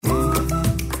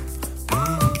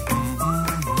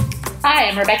Hi,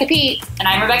 I'm Rebecca Pete. And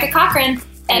I'm Rebecca Cochran.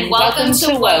 And welcome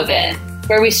to Woven,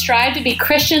 where we strive to be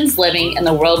Christians living in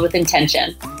the world with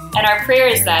intention. And our prayer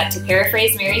is that, to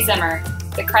paraphrase Mary Zimmer,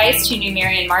 the Christ who knew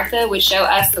Mary and Martha would show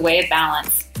us the way of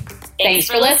balance. Thanks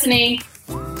for listening.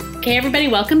 Okay, everybody,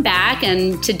 welcome back.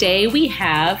 And today we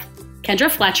have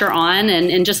Kendra Fletcher on, and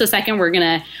in just a second we're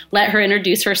going to let her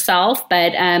introduce herself,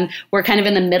 but we're kind of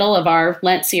in the middle of our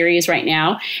Lent series right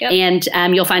now, and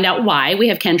you'll find out why we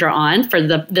have Kendra on for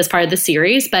this part of the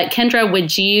series. But Kendra,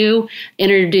 would you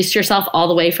introduce yourself all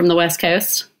the way from the West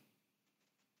Coast?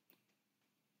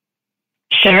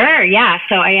 Sure. Yeah.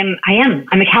 So I am.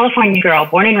 I'm a California girl,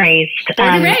 born and raised.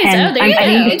 And there you go. I'm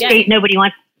in the state nobody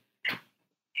wants.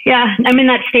 Yeah, I'm in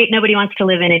that state nobody wants to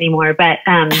live in anymore, but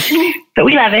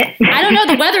we love it. I don't know.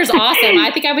 The weather's awesome. I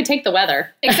think I would take the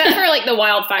weather. Except for like the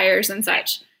wildfires and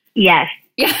such. Yes.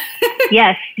 Yeah.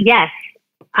 yes.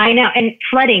 I know. And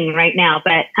flooding right now,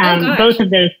 but both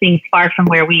of those things far from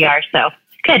where we are. So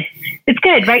good. It's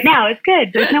good right now. It's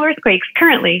good. There's no earthquakes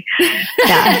currently.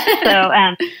 Yeah.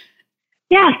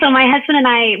 So my husband and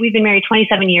I, we've been married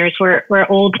 27 years. We're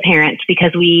old parents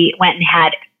because we went and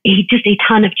had just a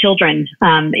ton of children.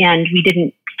 And we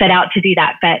didn't set out to do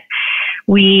that, but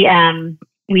we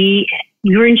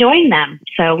were enjoying them.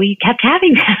 So we kept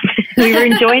having them. We were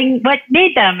enjoying what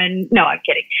made them. And no, I'm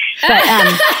kidding. But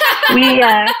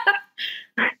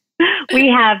we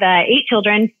have 8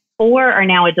 children. 4 are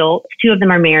now adults. 2 of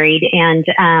them are married. And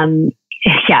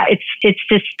it's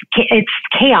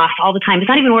chaos all the time. It's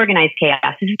not even organized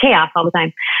chaos. It's chaos all the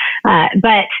time.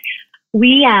 But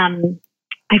we,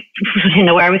 I didn't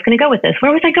know where I was going to go with this.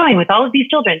 Where was I going with all of these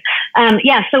children?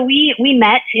 So we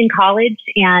met in college,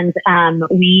 and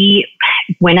we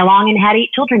went along and had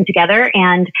 8 children together.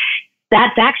 And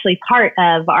that's actually part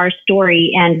of our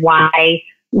story and why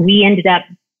we ended up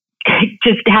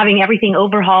just having everything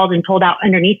overhauled and pulled out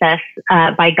underneath us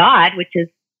by God, which is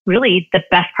really the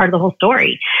best part of the whole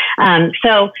story.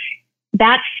 So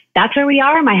that's where we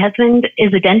are. My husband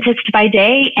is a dentist by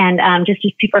day and just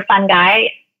a super fun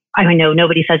guy. I know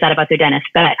nobody says that about their dentist,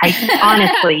 but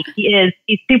honestly, he's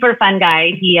a super fun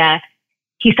guy.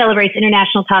 He celebrates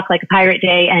International Talk Like a Pirate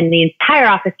Day, and the entire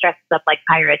office dresses up like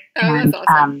pirates. Oh, and, that's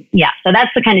awesome. So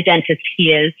that's the kind of dentist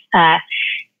he is.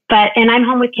 And I'm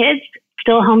home with kids,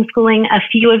 still homeschooling a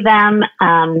few of them.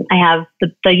 I have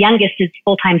the youngest is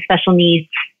full-time special needs,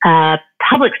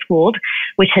 public schooled,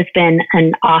 which has been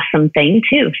an awesome thing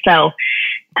too. So,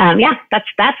 that's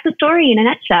the story in a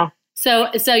nutshell.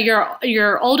 So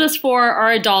your oldest 4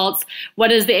 are adults.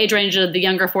 What is the age range of the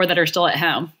younger 4 that are still at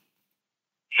home?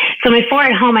 So my 4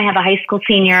 at home, I have a high school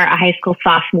senior, a high school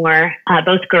sophomore,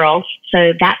 both girls.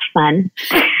 So that's fun.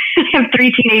 I have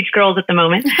 3 teenage girls at the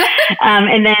moment.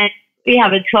 And then we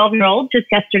have a 12-year-old just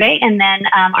yesterday. And then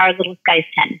our littlest guy's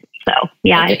 10. So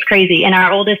okay. It's crazy. And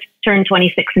our oldest turned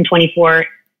 26 and 24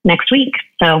 next week.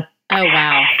 So. Oh,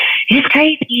 wow. It's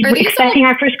crazy. We're expecting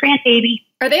our first grandbaby.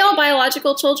 Are they all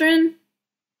biological children?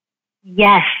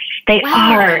 Yes, they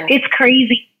are. It's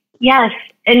crazy. Yes.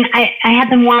 And I had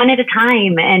them one at a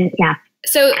time. And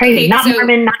So crazy. Not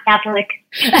Mormon, not Catholic.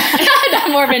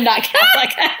 Not Mormon, not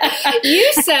Catholic.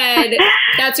 You said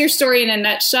that's your story in a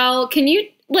nutshell. Can you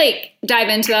dive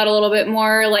into that a little bit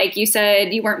more? Like you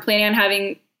said, you weren't planning on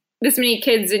having this many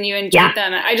kids and you enjoyed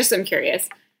them. I just am curious.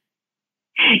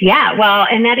 Yeah, well,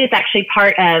 and that is actually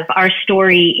part of our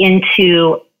story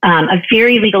into a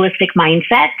very legalistic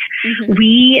mindset. Mm-hmm.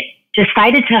 We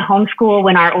decided to homeschool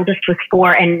when our oldest was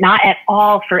 4, and not at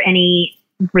all for any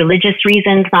religious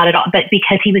reasons, not at all, but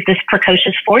because he was this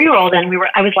precocious 4-year-old, and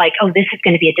I was like, oh, this is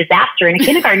going to be a disaster in a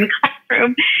kindergarten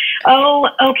classroom. Oh,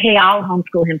 okay, I'll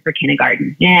homeschool him for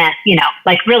kindergarten. Yeah,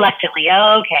 reluctantly.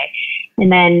 Oh, okay.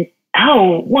 And then,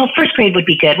 oh, well, first grade would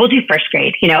be good. We'll do first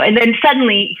grade, and then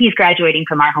suddenly he's graduating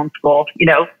from our homeschool,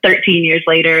 13 years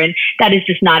later. And that is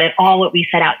just not at all what we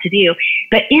set out to do.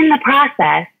 But in the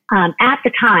process, at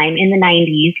the time in the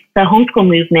 90s, the homeschool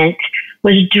movement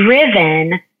was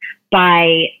driven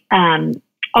by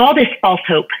all this false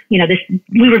hope.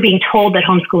 We were being told that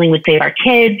homeschooling would save our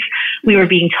kids. We were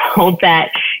being told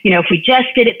that, if we just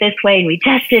did it this way and we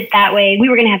just did it that way, we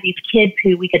were going to have these kids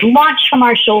who we could launch from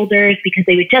our shoulders because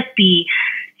they would just be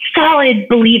solid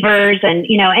believers. And,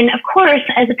 and of course,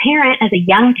 as a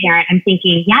young parent, I'm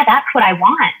thinking, that's what I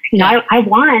want. I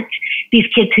want these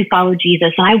kids who follow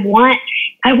Jesus, and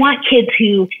I want kids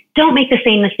who don't make the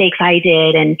same mistakes I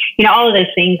did, and, all of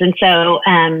those things. And so,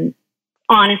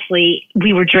 honestly,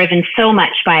 we were driven so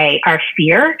much by our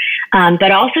fear,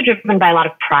 but also driven by a lot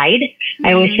of pride. Mm-hmm.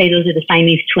 I always say those are the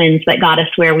Siamese twins that got us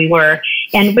where we were.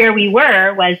 And where we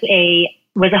were was a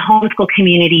homeschool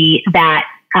community that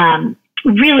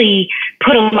really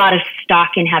put a lot of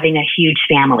stock in having a huge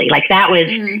family. Like that was,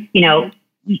 you know,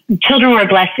 children were a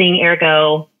blessing,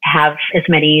 ergo have as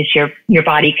many as your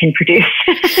body can produce.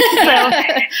 So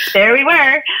there we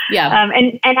were. Yeah.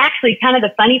 And actually kind of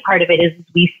the funny part of it is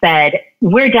we said,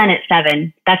 we're done at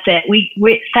 7. That's it. We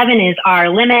 7 is our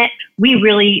limit.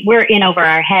 We're in over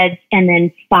our heads. And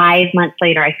then 5 months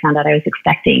later, I found out I was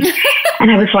expecting. And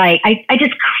I was like, I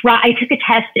just cried. I took a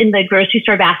test in the grocery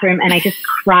store bathroom and I just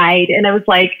cried. And I was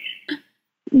like,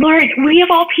 Lord, we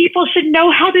of all people should know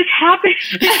how this happened.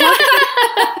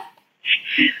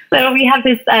 So we have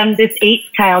this 8th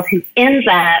child who ends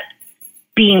up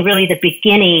being really the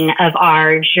beginning of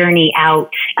our journey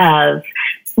out of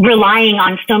relying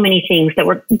on so many things that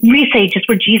were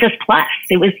Jesus plus.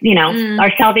 It was, you know,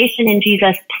 our salvation in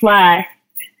Jesus plus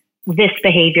this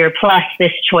behavior, plus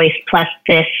this choice, plus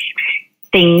this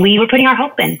thing we were putting our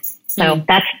hope in. So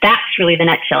that's really the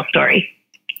nutshell story.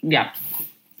 Yeah.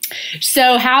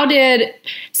 So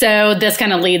this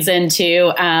kind of leads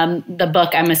into the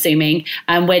book, I'm assuming,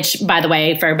 which, by the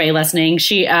way, for everybody listening,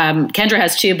 Kendra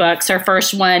has 2 books. Her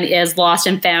first one is Lost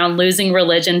and Found, Losing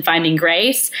Religion, Finding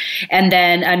Grace. And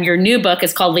then your new book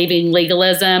is called Leaving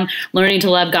Legalism, Learning to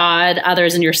Love God,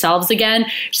 Others, and Yourself again.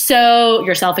 So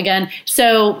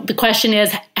the question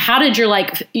is, how did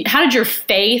your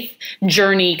faith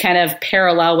journey kind of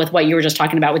parallel with what you were just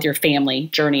talking about with your family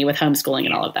journey with homeschooling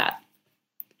and all of that?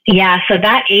 Yeah, so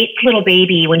that 8th little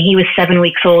baby, when he was 7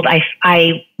 weeks old,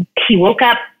 he woke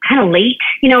up kind of late,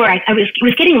 you know, where it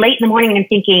was getting late in the morning and I'm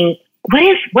thinking,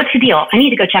 what's the deal? I need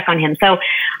to go check on him. So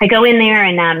I go in there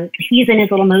and he's in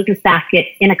his little Moses basket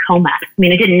in a coma. I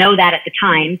mean, I didn't know that at the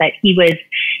time, but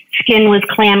skin was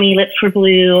clammy, lips were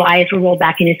blue, eyes were rolled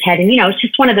back in his head. And, you know, it's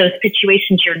just one of those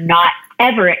situations you're not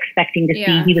ever expecting to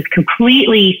see. He was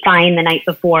completely fine the night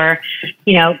before,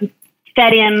 you know,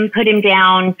 fed him, put him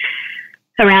down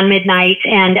around midnight.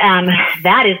 And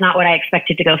that is not what I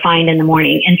expected to go find in the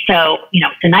morning. And so, you know,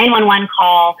 it's a 911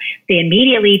 call. They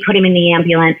immediately put him in the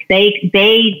ambulance. They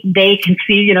can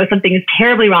see, you know, something is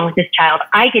terribly wrong with this child.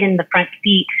 I get in the front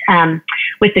seat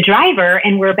with the driver,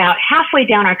 and we're about halfway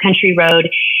down our country road.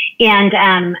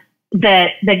 And the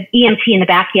EMT in the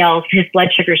back yells, his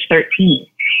blood sugar's 13.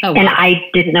 Oh, wow. And I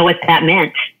didn't know what that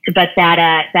meant. But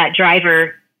that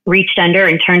driver reached under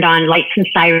and turned on lights and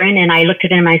siren. And I looked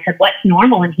at him and I said, "What's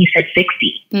normal?" And he said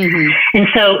 60. Mm-hmm. And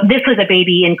so this was a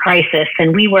baby in crisis.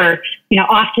 And we were, you know,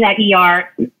 off to that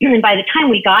ER. And by the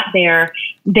time we got there,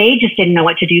 they just didn't know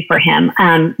what to do for him.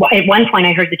 At one point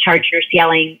I heard the charge nurse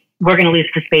yelling, "We're going to lose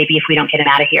this baby if we don't get him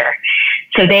out of here."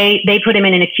 So they put him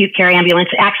in an acute care ambulance.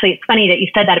 Actually, it's funny that you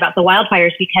said that about the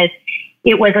wildfires, because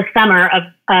it was a summer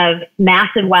of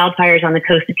massive wildfires on the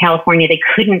coast of California. They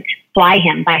couldn't fly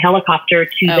him by helicopter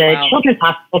to children's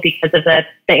hospital because of the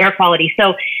air quality.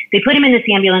 So they put him in this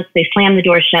ambulance, they slammed the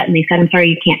door shut, and they said, "I'm sorry,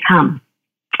 you can't come."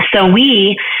 So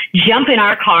we jump in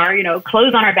our car, you know,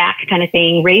 clothes on our back kind of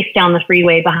thing, race down the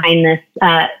freeway behind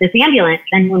this ambulance.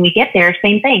 And when we get there,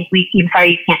 same thing. "I'm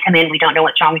sorry, you can't come in. We don't know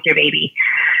what's wrong with your baby."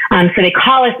 So they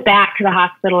call us back to the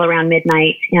hospital around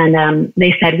midnight, and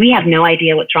they said, "We have no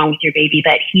idea what's wrong with your baby,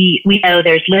 but we know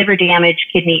there's liver damage,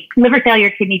 liver failure,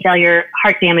 kidney failure,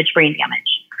 heart damage, brain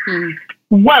damage."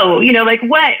 Whoa, you know, like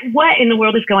what in the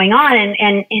world is going on?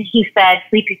 And he said,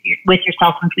 "Sleep with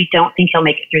yourself, since we don't think he'll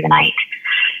make it through the night."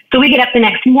 So we get up the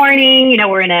next morning, you know,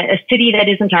 we're in a city that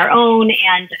isn't our own,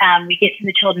 and we get to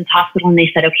the children's hospital, and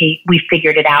they said, "Okay, we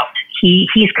figured it out.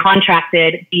 He's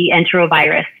contracted the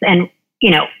enterovirus." And, you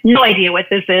know, no idea what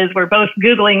this is. We're both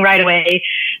Googling right away.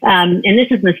 And this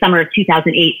is in the summer of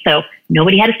 2008. So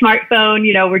nobody had a smartphone.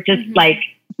 You know, we're just like,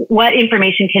 what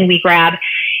information can we grab?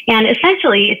 And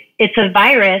essentially it's a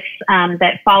virus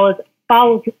that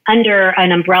falls under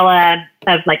an umbrella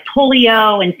of like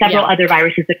polio and several other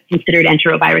viruses that are considered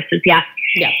enteroviruses. Yeah.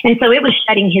 And so it was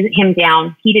shutting him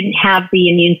down. He didn't have the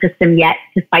immune system yet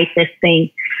to fight this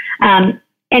thing. And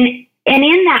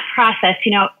in that process,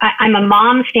 you know, I'm a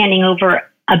mom standing over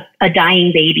a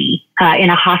dying baby in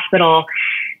a hospital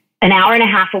an hour and a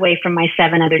half away from my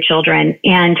 7 other children.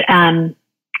 And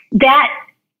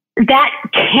that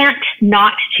can't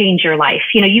not change your life.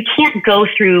 You know, you can't go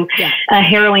through a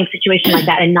harrowing situation like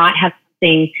that and not have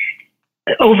something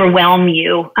overwhelm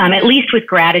you, at least with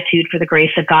gratitude for the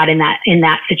grace of God in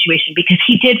that situation, because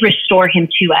he did restore him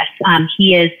to us.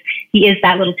 He is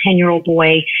that little 10-year-old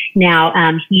boy now.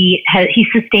 He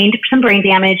sustained some brain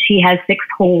damage. He has 6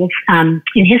 holes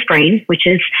in his brain, which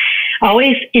is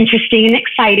always interesting and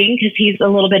exciting because he's a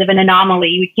little bit of an anomaly.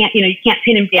 You can't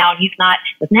pin him down.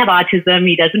 Doesn't have autism.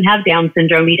 He doesn't have Down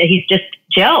syndrome. He's just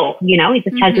Joe. You know, he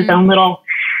just has his own little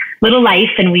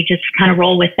life, and we just kind of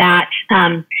roll with that.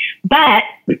 But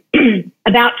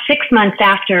about 6 months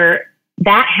after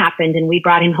that happened and we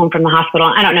brought him home from the hospital,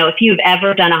 I don't know if you've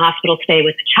ever done a hospital stay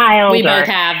with a child, we both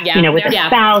have, you know, with a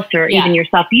spouse or even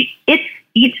yourself.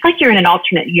 It's like you're in an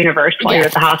alternate universe while you're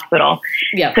at the hospital.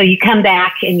 So you come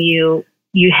back and you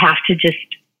have to just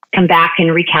come back and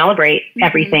recalibrate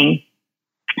everything.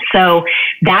 So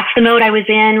that's the mode I was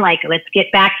in. Like, let's get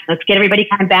everybody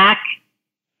kind of back.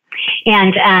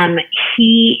 And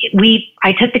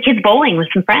I took the kids bowling with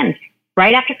some friends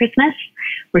right after Christmas.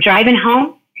 We're driving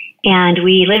home, and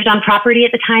we lived on property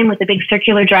at the time with a big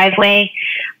circular driveway.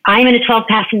 I'm in a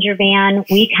 12-passenger van.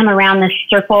 We come around this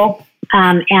circle,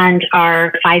 and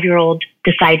our 5-year-old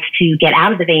decides to get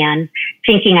out of the van,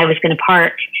 thinking I was going to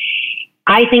park.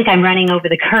 I think I'm running over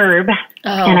the curb,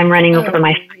 and I'm running over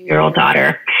my 5-year-old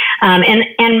daughter.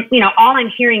 And you know, all I'm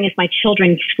hearing is my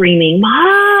children screaming,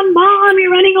 Mom,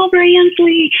 you're running over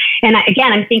Ansley. And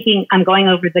I'm thinking I'm going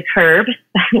over the curb,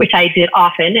 which I did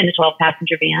often in a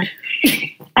 12-passenger van.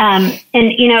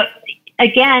 And, you know,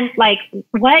 again, like,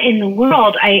 what in the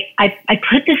world? I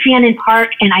put this van in park,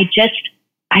 and I just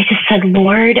said,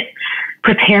 Lord,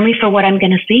 prepare me for what I'm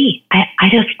going to see. I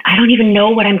don't even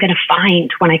know what I'm going to find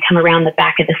when I come around the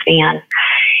back of this van.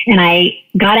 And I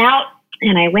got out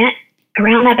and I went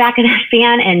around that back of this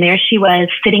van, and there she was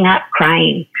sitting up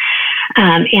crying.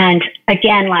 And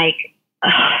again, like,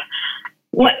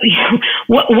 what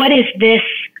is this?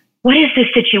 What is this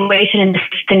situation in this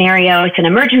scenario? It's an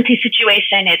emergency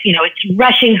situation. It's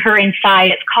rushing her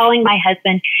inside. It's calling my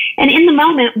husband. And in the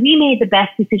moment, we made the best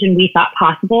decision we thought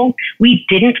possible. We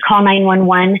didn't call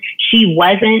 911. She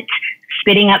wasn't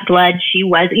spitting up blood. She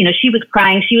was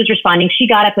crying. She was responding. She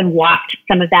got up and walked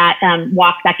some of that,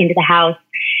 walked back into the house.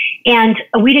 And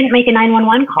we didn't make a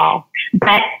 911 call,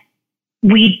 but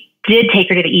we did take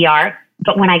her to the ER.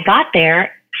 But when I got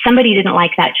there, somebody didn't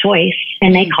like that choice,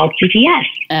 and they called CPS.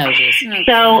 Oh, geez.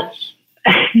 So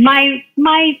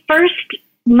my first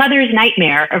mother's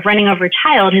nightmare of running over a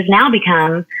child has now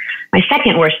become my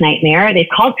second worst nightmare. They've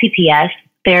called CPS.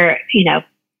 They're,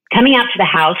 coming out to the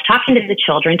house, talking to the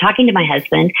children, talking to my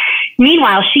husband.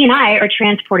 Meanwhile, she and I are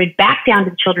transported back down to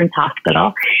the children's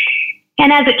hospital.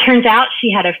 And as it turns out,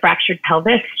 she had a fractured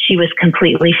pelvis. She was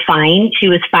completely fine. She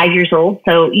was 5 years old.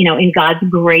 So, in God's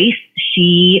grace,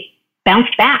 she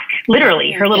bounced back,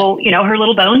 literally. Her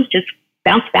little bones just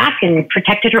bounced back and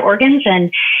protected her organs,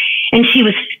 and she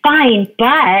was fine.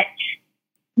 But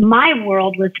my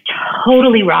world was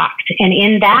totally rocked. And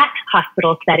in that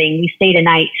hospital setting, we stayed a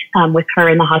night with her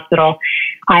in the hospital.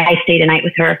 I stayed a night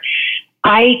with her.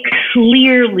 I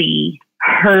clearly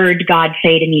heard God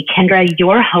say to me, Kendra,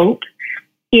 your hope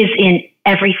is in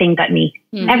everything but me.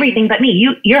 Mm-hmm. Everything but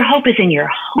me. Your hope is in your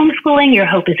homeschooling. Your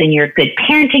hope is in your good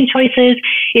parenting choices.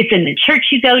 It's in the church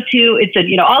you go to. It's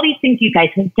in, all these things you guys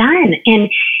have done. And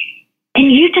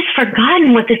you've just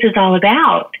forgotten what this is all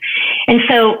about. And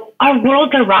so our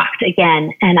worlds are rocked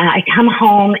again. And I come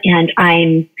home and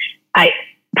I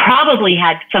probably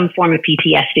had some form of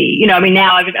PTSD.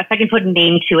 Now if I can put a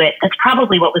name to it, that's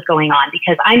probably what was going on,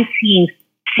 because I'm seeing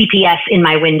CPS in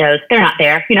my windows. They're not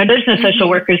there. There's no social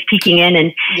workers peeking in.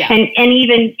 And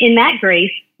even in that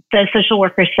grace, the social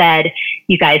worker said,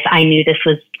 you guys, I knew this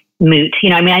was moot.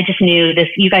 I just knew this,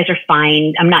 you guys are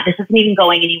fine. This isn't even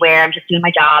going anywhere. I'm just doing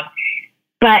my job.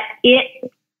 But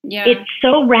it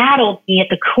so rattled me at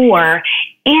the core,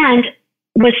 and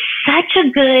was such a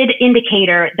good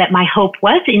indicator that my hope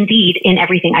was indeed in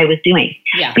everything I was doing.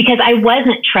 Yeah. Because I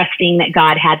wasn't trusting that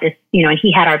God had this, and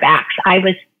he had our backs. I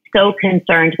was so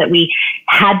concerned that we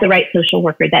had the right social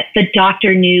worker, that the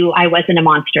doctor knew I wasn't a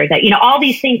monster, that, all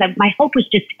these things, that my hope was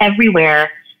just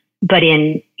everywhere, but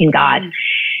in God.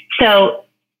 So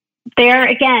there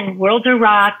again, worlds are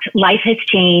rocked, life has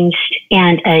changed.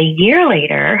 And a year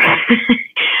later,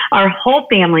 our whole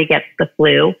family gets the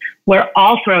flu. We're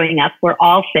all throwing up. We're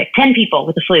all sick. 10 people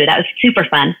with the flu. That was super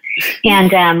fun.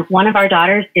 And one of our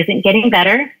daughters isn't getting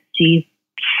better. She's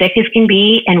sick as can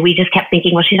be. And we just kept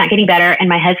thinking, well, she's not getting better. And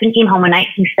my husband came home one night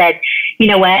and said, you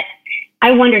know what?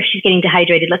 I wonder if she's getting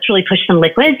dehydrated. Let's really push some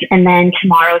liquids. And then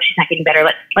tomorrow, if she's not getting better,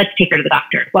 let's take her to the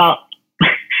doctor. Well,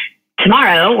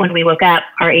 tomorrow, when we woke up,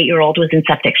 our 8-year-old was in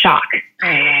septic shock. Oh,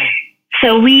 wow.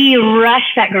 So we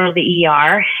rushed that girl to the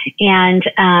ER, and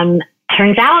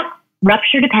turns out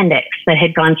ruptured appendix that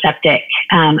had gone septic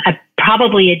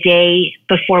probably a day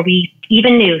before we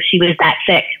even knew she was that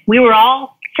sick. We were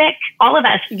all sick, all of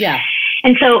us. Yeah.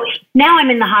 And so now I'm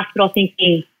in the hospital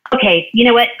thinking, okay, you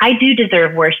know what? I do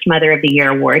deserve Worst Mother of the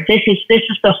Year award. This is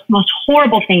the most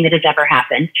horrible thing that has ever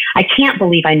happened. I can't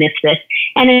believe I missed this.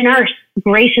 And a nurse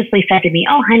graciously said to me,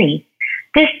 oh, honey,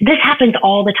 this happens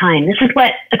all the time. This is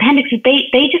what appendixes,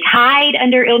 they just hide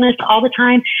under illness all the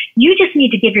time. You just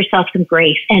need to give yourself some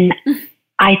grace. And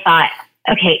I thought,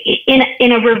 okay,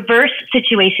 in a reverse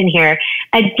situation here,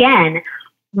 again,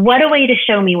 what a way to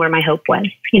show me where my hope was.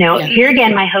 Here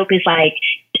again, my hope is like,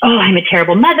 oh, I'm a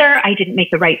terrible mother. I didn't make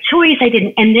the right choice.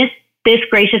 And this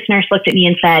gracious nurse looked at me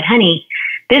and said, honey,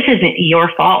 this isn't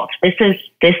your fault. This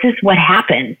is what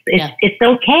happens. It's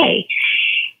okay.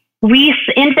 We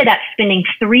ended up spending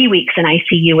 3 weeks in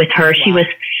ICU with her. Wow. She was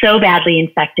so badly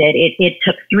infected. It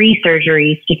took 3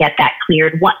 surgeries to get that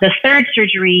cleared. The third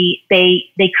surgery, they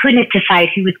couldn't decide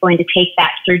who was going to take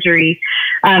that surgery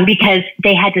because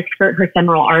they had to skirt her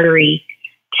femoral artery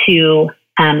to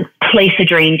place a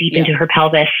drain deep into her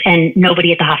pelvis. And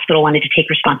nobody at the hospital wanted to take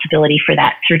responsibility for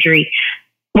that surgery,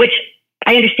 which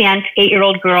I understand,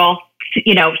 8-year-old girl,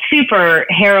 super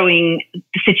harrowing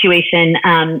situation.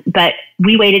 But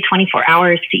we waited 24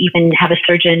 hours to even have a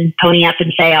surgeon pony up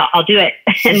and say, I'll do it.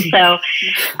 And so,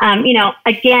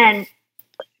 again,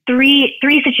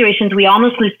 three situations. We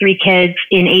almost lose 3 kids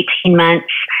in 18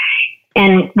 months.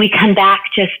 And we come back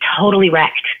just totally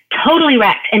wrecked.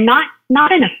 And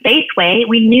not in a faith way.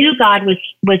 We knew God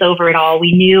was over it all.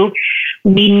 We knew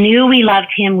we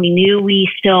loved him. We knew we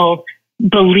still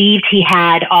believed he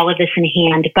had all of this in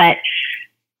hand, but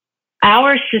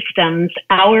our systems,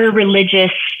 our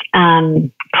religious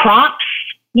props,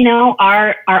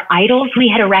 our idols we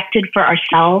had erected for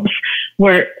ourselves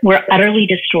were utterly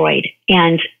destroyed.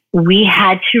 And we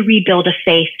had to rebuild a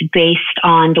faith based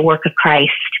on the work of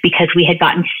Christ because we had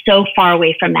gotten so far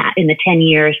away from that in the 10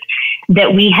 years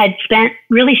that we had spent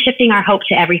really shifting our hope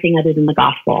to everything other than the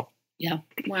gospel. Yeah.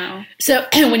 Wow. So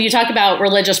when you talk about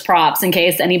religious props, in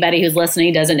case anybody who's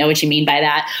listening doesn't know what you mean by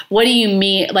that, what do you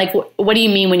mean? Like, what do you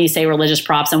mean when you say religious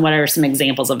props, and what are some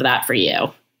examples of that for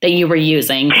you that you were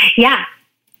using? Yeah,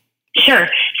 sure.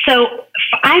 So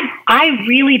I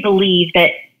really believe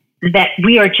that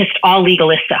we are just all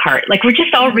legalists at heart. Like, we're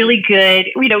just all really good.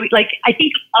 I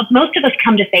think most of us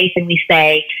come to faith and we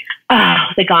say, oh,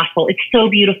 the gospel, it's so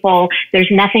beautiful. There's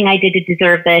nothing I did to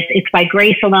deserve this. It's by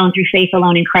grace alone, through faith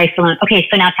alone, in Christ alone. Okay,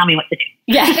 so now tell me what to do.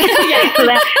 Yeah. So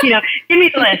give me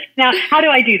the list. Now, how do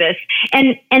I do this?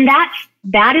 And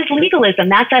that is legalism.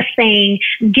 That's us saying,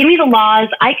 give me the laws,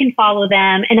 I can follow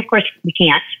them. And of course, we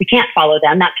can't follow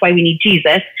them. That's why we need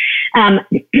Jesus. And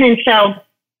so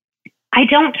I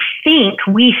don't think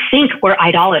we're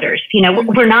idolaters.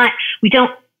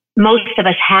 Most of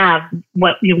us have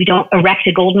we don't erect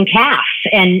a golden calf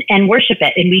and worship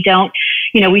it. And we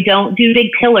don't do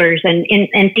big pillars and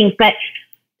things, but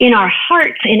in our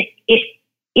hearts and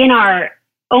in our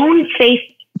own faith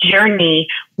journey,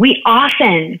 we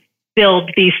often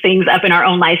build these things up in our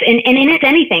own lives. And it's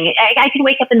anything. I can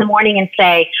wake up in the morning and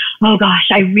say, oh gosh,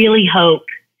 I really hope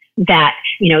that,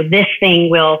 this thing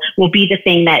will be the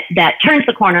thing that turns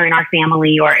the corner in our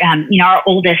family. Or, our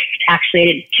oldest, actually, I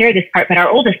didn't share this part, but our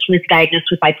oldest was diagnosed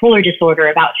with bipolar disorder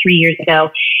about 3 years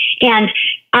ago. And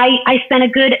I spent a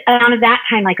good amount of that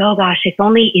time like, oh gosh, if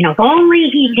only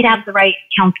he could have the right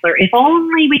counselor, if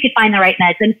only we could find the right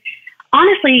meds. And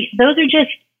honestly, those are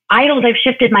just idols I've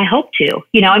shifted my hope to.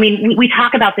 We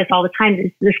talk about this all the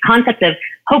time, this concept of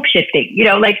hope shifting.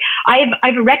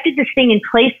 I've erected this thing in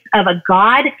place of a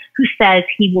God who says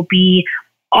he will be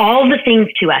all the things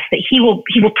to us, that he will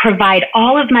provide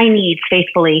all of my needs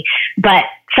faithfully. But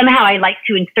somehow I like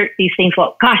to insert these things.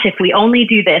 Well, gosh, if we only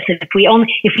do this, if we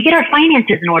get our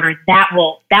finances in order, that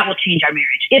will change our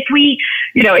marriage. If we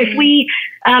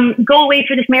go away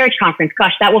for this marriage conference,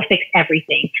 gosh, that will fix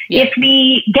everything. Yeah. If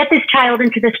we get this child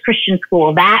into this Christian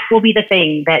school, that will be the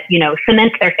thing that,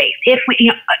 cements their faith. If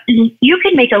you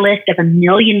could make a list of 1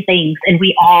 million things, and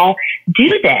we all do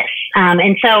this.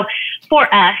 And so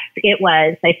for us, it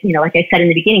was, like I said in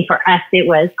the beginning, for us, it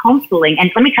was homeschooling. And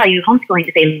let me tell you, homeschooling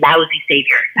is a lousy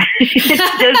savior. It's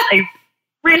just a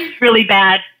really, really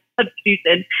bad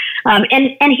substitution.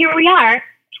 And here we are,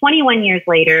 21 years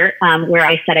later, where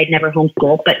I said I'd never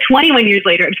homeschool, but 21 years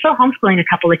later, I'm still homeschooling a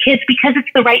couple of kids because it's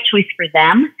the right choice for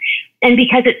them. And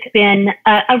because it's been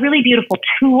a really beautiful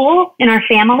tool in our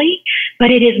family, but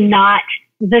it is not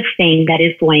the thing that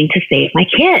is going to save my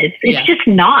kids. It's just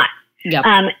not. Yep.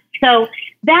 So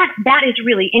that is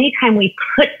really, anytime we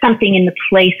put something in the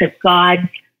place of God's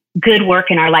good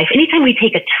work in our life, anytime we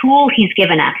take a tool he's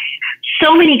given us,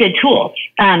 so many good tools.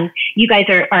 You guys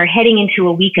are heading into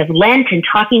a week of Lent and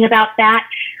talking about that,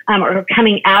 or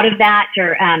coming out of that,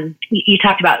 or you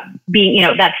talked about being,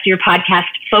 that's your podcast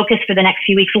focus for the next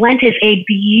few weeks. Lent is a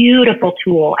beautiful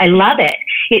tool. I love it.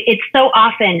 It so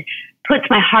often puts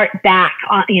my heart back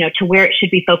on, to where it should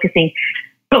be focusing.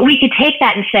 But we could take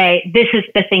that and say, this is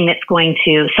the thing that's going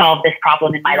to solve this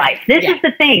problem in my life. This is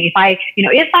the thing. If I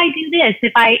do this,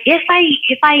 if I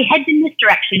head in this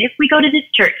direction, if we go to this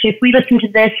church, if we listen to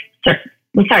this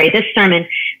sermon,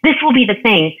 this will be the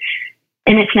thing.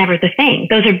 And it's never the thing.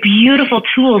 Those are beautiful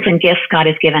tools and gifts God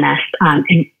has given us.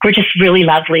 And we're just really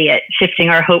lovely at shifting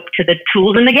our hope to the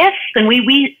tools and the gifts. And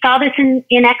we saw this in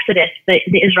Exodus.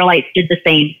 The Israelites did the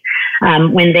same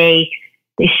when they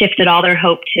shifted all their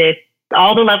hope to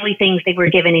all the lovely things they were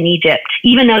given in Egypt,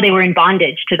 even though they were in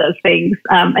bondage to those things.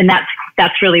 And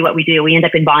that's really what we do. We end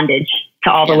up in bondage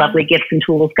to all the lovely gifts and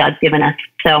tools God's given us.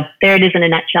 So there it is in a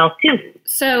nutshell too.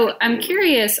 So I'm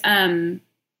curious,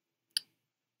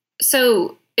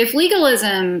 so if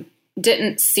legalism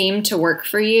didn't seem to work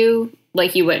for you,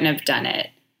 like you wouldn't have done it,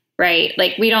 right?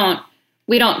 Like we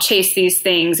don't chase these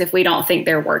things if we don't think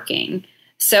they're working.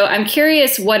 So I'm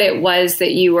curious what it was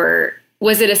that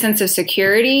was it a sense of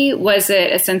security? Was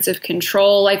it a sense of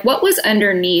control? Like what was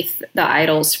underneath the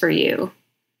idols for you?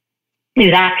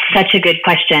 That's such a good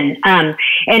question. And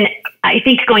I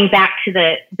think going back to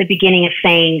the beginning of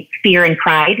saying fear and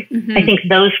pride, I think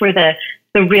those were the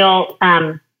real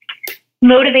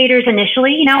motivators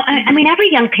initially. I mean,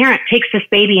 every young parent takes this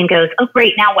baby and goes, "Oh,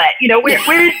 great, now what?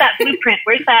 Where's that blueprint?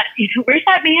 Where's that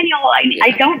manual?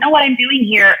 I don't know what I'm doing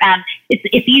here."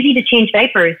 It's easy to change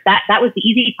diapers. That was the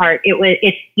easy part.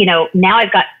 It's now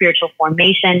I've got spiritual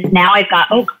formation. Now I've got,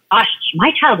 oh gosh,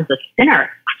 my child is a sinner.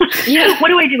 What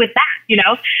do I do with that?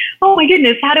 Oh my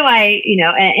goodness, how do I?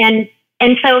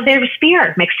 And so there was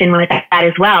fear mixed in with that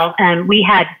as well. We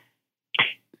had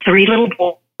 3 little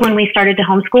boys when we started to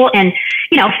homeschool, and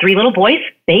 3 little boys,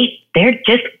 they're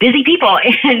just busy people,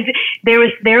 and there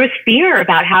was fear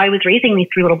about how I was raising these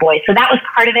 3 little boys. So that was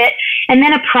part of it, and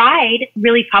then a pride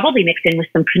really probably mixed in with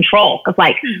some control of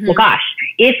like, well, gosh,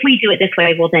 if we do it this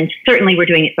way, well, then certainly we're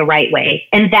doing it the right way,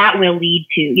 and that will lead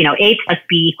to A plus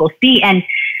B equals C, and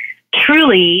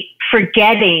truly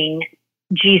forgetting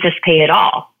Jesus paid it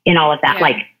all in all of that.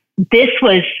 Like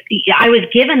I was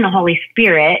given the Holy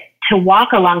Spirit to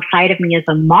walk alongside of me as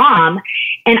a mom,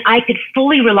 and I could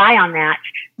fully rely on that,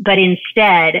 but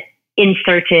instead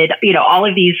inserted, all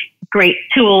of these great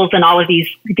tools and all of these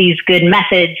good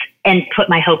methods and put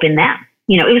my hope in them.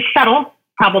 It was subtle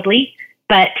probably,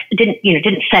 but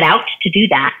didn't set out to do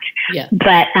that. Yeah.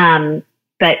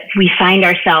 But we find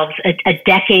ourselves a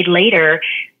decade later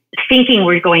thinking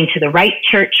we're going to the right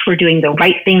church, we're doing the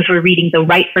right things, we're reading the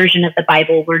right version of the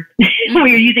Bible, we're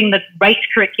using the right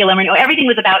curriculum. Everything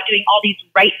was about doing all these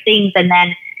right things, and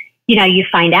then you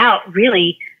find out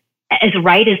really, as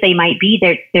right as they might be,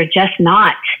 they're just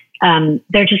not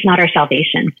our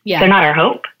salvation. Yeah. They're not our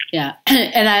hope. Yeah.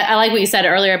 And I like what you said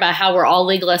earlier about how we're all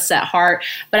legalists at heart,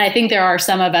 but I think there are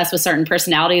some of us with certain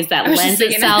personalities that lends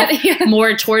itself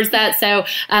more towards that. So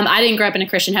I didn't grow up in a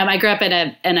Christian home. I grew up in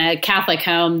a Catholic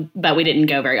home, but we didn't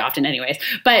go very often anyways.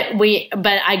 But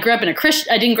I grew up in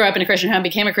I didn't grow up in a Christian home,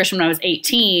 became a Christian when I was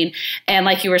 18. And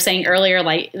like you were saying earlier,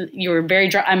 like you were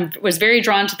was very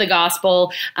drawn to the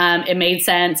gospel. It made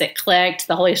sense. It clicked.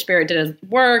 The Holy Spirit did his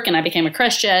work, and I became a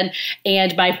Christian.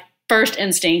 And my first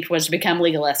instinct was to become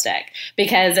legalistic,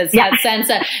 because it's that sense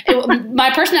that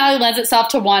my personality lends itself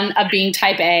to one of being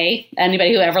type A.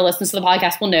 Anybody who ever listens to the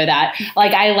podcast will know that.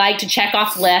 Like, I like to check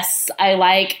off lists. I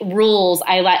like rules.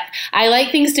 I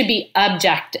like things to be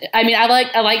objective. I mean, I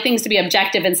like things to be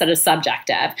objective instead of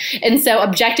subjective. And so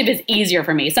objective is easier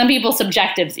for me. Some people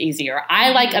subjective is easier.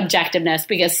 I like objectiveness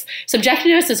because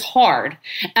subjectiveness is hard.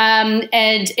 And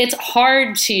it's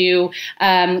hard to,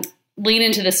 lean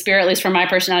into the Spirit, at least for my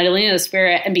personality, lean into the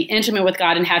Spirit and be intimate with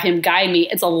God and have him guide me.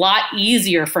 It's a lot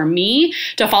easier for me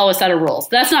to follow a set of rules.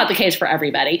 That's not the case for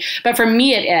everybody, but for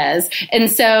me it is.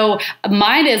 And so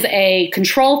mine is a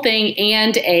control thing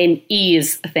and an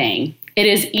ease thing. It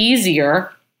is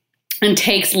easier and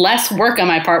takes less work on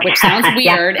my part, which sounds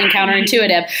weird and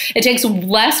counterintuitive. It takes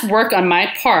less work on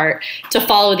my part to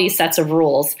follow these sets of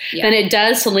rules than it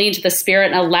does to lean to the Spirit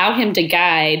and allow him to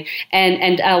guide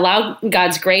and allow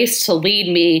God's grace to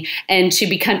lead me and to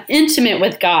become intimate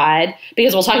with God,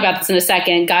 because we'll talk about this in a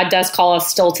second. God does call us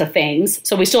still to things.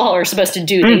 So we still are supposed to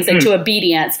do things and to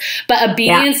obedience, but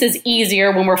obedience is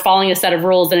easier when we're following a set of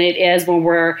rules than it is when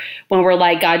we're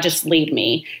like, God, just lead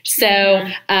me. So,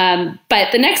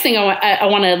 but the next thing I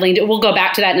want to lean to, we'll go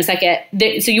back to that in a second.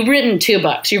 So you've written 2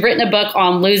 books. You've written a book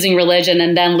on losing religion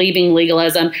and then leaving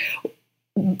legalism.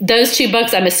 Those 2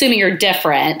 books, I'm assuming, are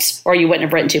different, or you wouldn't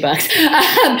have written 2 books.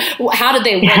 How did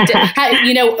they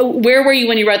look? Where were you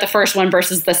when you wrote the first one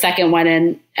versus the second one?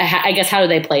 And I guess, how do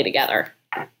they play together?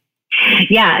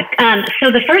 Yeah.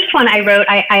 So the first one I wrote,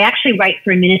 I actually write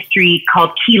for a ministry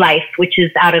called Key Life, which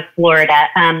is out of Florida.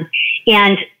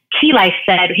 And Key Life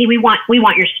said, "Hey, we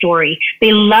want your story."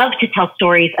 They love to tell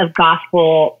stories of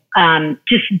gospel,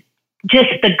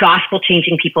 just the gospel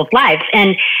changing people's lives,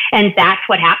 and that's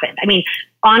what happened. I mean,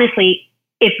 honestly,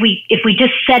 if we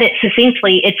just said it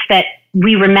succinctly, it's that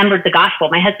we remembered the gospel.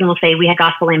 My husband will say we had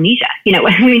gospel amnesia. You know,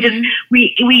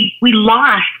 we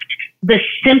lost the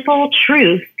simple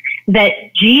truth that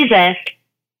Jesus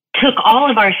took all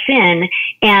of our sin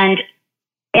and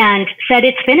said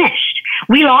it's finished.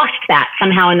 We lost that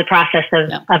somehow in the process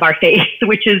of our faith,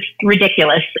 which is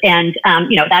ridiculous. And,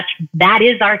 that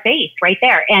is our faith right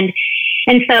there. And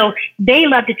so they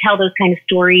love to tell those kind of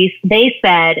stories. They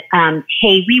said,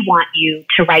 hey, we want you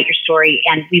to write your story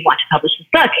and we want to publish this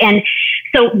book. And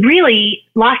so really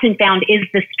Lost and Found is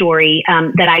the story,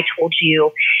 that I told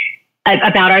you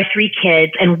about our 3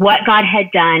 kids and what God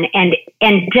had done,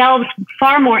 and delves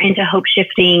far more into hope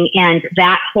shifting and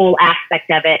that whole aspect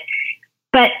of it.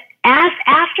 But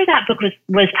after that book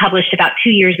was published about 2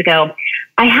 years ago,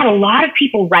 I had a lot of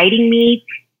people writing me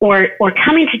or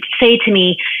coming to say to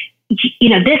me,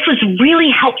 this was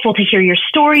really helpful to hear your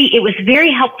story. It was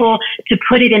very helpful to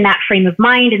put it in that frame of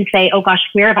mind and say, oh gosh,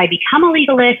 where have I become a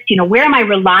legalist? Where am I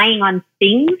relying on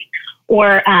things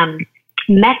or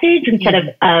methods instead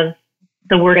of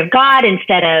the Word of God,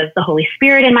 instead of the Holy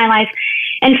Spirit in my life?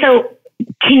 And so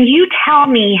can you tell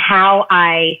me how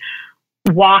I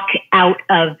walk out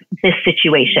of this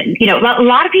situation? A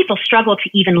lot of people struggle to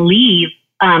even leave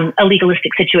a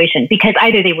legalistic situation because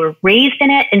either they were raised in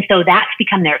it, and so that's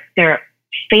become their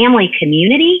family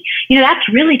community. That's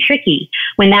really tricky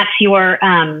when that's your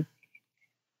when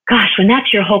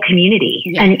that's your whole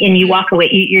community, and you walk away.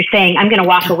 You're saying, I'm going to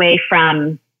walk away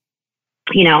from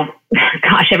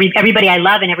everybody I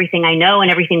love and everything I know and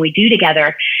everything we do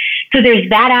together. So there's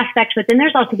that aspect, but then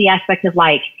there's also the aspect of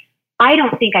I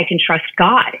don't think I can trust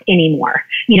God anymore.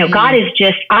 God is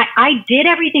just, I did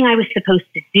everything I was supposed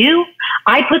to do.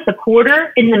 I put the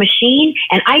quarter in the machine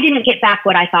and I didn't get back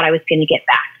what I thought I was going to get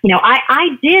back.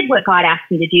 I did what God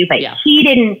asked me to do, but He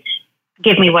didn't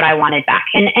give me what I wanted back.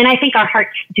 And I think our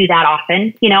hearts do that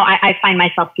often. I find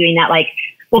myself doing that,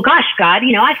 well, gosh, God,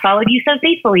 I followed you so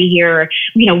faithfully here.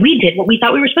 We did what we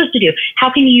thought we were supposed to do.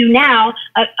 How can you now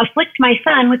afflict my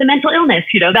son with a mental illness?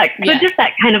 So just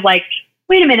that kind of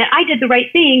wait a minute, I did the right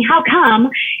thing. How come?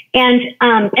 And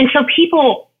so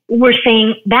people were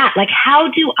saying that, how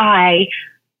do I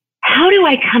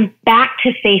come back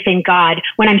to faith in God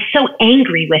when I'm so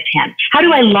angry with Him? How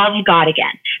do I love God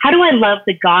again? How do I love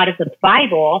the God of the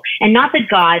Bible and not the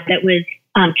God that was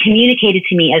communicated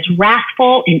to me as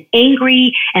wrathful and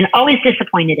angry and always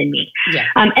disappointed in me?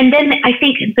 And then I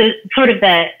think the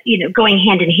going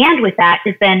hand in hand with that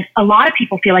is then a lot of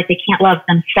people feel like they can't love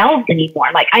themselves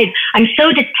anymore. I'm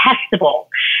so detestable.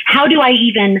 How do I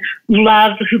even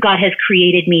love who God has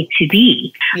created me to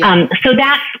be? So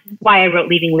that's why I wrote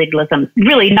Leaving Legalism.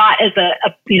 Really not as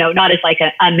not as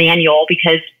a manual,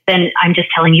 because then I'm just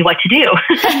telling you what to do.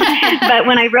 But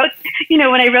when I wrote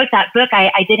that book,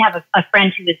 I did have a friend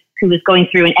who was going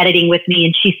through and editing with me,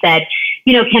 and she said,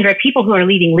 Kendra, people who are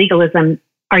leaving legalism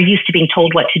are used to being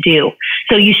told what to do.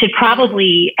 So you should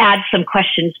probably add some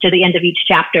questions to the end of each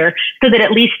chapter so that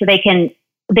at least they can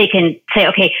say,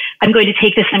 okay, I'm going to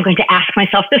take this and I'm going to ask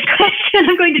myself this question.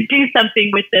 I'm going to do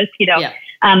something with this,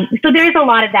 So there's a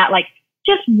lot of that,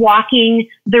 just walking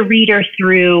the reader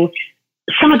through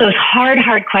some of those hard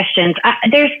questions.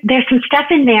 There's some stuff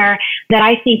in there that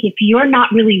I think if you're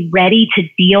not really ready to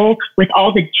deal with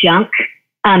all the junk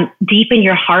deep in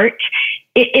your heart,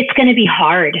 it's going to be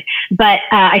hard. But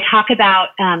I talk about,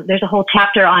 there's a whole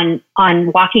chapter on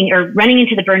walking or running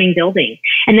into the burning building.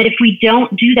 And that if we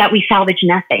don't do that, we salvage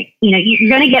nothing. You're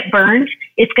going to get burned.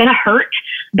 It's going to hurt.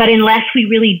 But unless we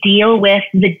really deal with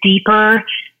the deeper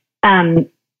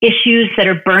issues that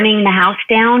are burning the house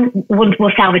down,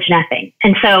 we'll salvage nothing.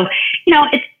 And so,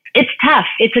 it's tough.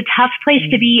 It's a tough place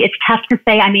to be. It's tough to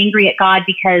say I'm angry at God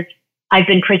because I've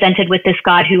been presented with this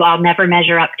God who I'll never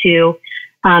measure up to,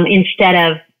 instead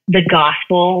of the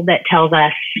gospel that tells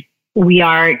us we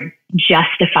are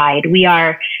justified. We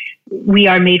are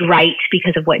made right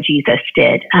because of what Jesus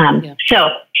did. So,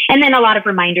 and then a lot of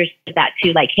reminders of that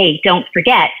too, hey, don't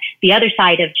forget the other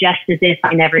side of just as if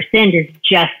I never sinned is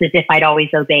just as if I'd always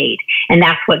obeyed. And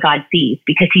that's what God sees,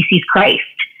 because He sees Christ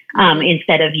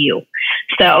instead of you.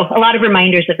 So a lot of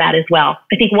reminders of that as well.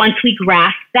 I think once we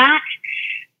grasp that,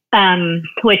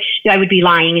 which I would be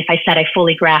lying if I said I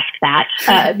fully grasped that,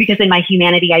 because in my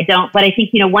humanity I don't. But I think,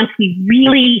 once we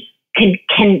really can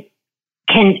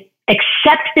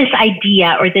accept this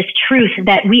idea or this truth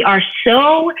that we are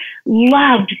so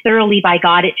loved thoroughly by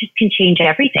God, it just can change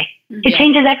everything. It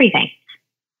changes everything.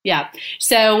 Yeah.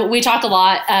 So we talk a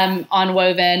lot on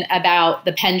Woven about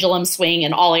the pendulum swing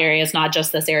in all areas, not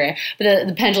just this area, but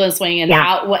the pendulum swing and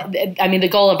the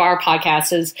goal of our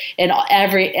podcast is in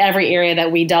every area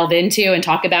that we delve into and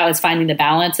talk about is finding the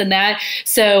balance in that.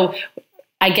 So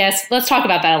I guess let's talk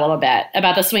about that a little bit,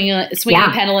 about the swinging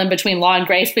pendulum between law and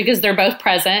grace, because they're both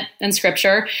present in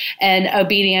Scripture, and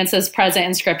obedience is present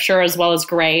in Scripture as well as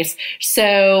grace.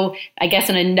 So I guess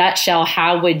in a nutshell,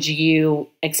 how would you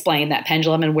explain that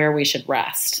pendulum and where we should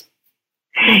rest?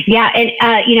 Yeah. And,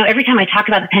 every time I talk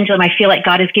about the pendulum, I feel like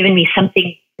God has given me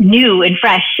something new and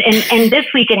fresh. And this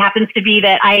week it happens to be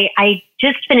that I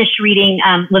just finished reading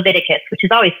Leviticus, which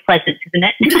is always pleasant, isn't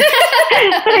it?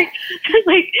 I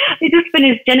just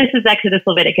finished Genesis, Exodus,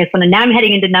 Leviticus, and now I'm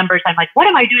heading into Numbers. I'm like, what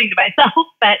am I doing to myself?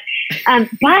 But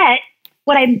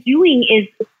what I'm doing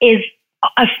is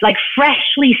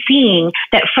freshly seeing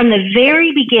that from the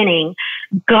very beginning,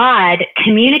 God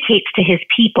communicates to his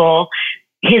people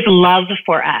his love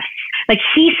for us. Like,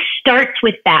 he starts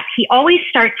with that. He always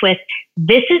starts with,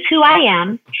 this is who I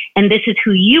am, and this is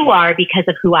who you are because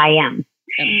of who I am.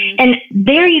 Mm-hmm. And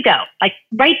there you go. Like,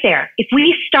 right there. If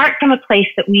we start from a place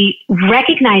that we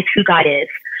recognize who God is,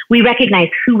 we recognize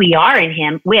who we are in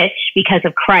him, which, because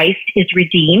of Christ, is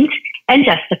redeemed and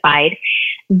justified,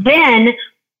 then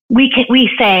we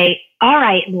say, all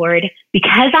right, Lord,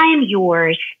 because I am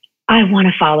yours, I want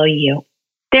to follow you.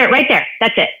 There, right there.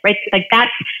 That's it. Right. Like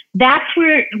that's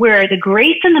where the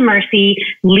grace and the mercy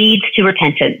leads to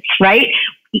repentance, right?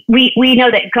 We know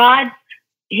that God,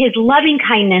 his loving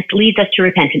kindness leads us to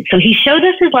repentance. So he shows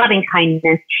us his loving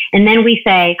kindness, and then we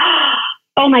say,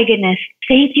 oh my goodness,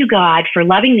 thank you, God, for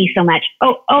loving me so much.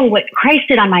 Oh, what Christ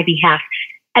did on my behalf.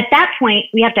 At that point,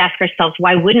 we have to ask ourselves,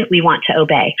 why wouldn't we want to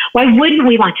obey? Why wouldn't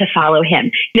we want to follow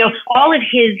him? All of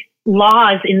his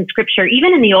laws in Scripture,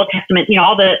 even in the Old Testament,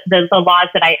 all the laws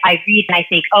that I read and I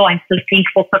think, oh, I'm so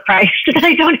thankful for Christ that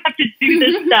I don't have to do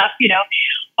this stuff.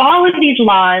 All of these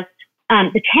laws,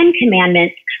 the 10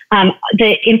 Commandments,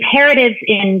 the imperatives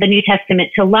in the New Testament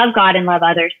to love God and love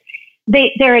others,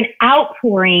 they're an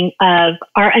outpouring of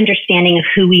our understanding of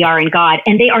who we are in God,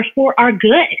 and they are for our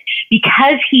good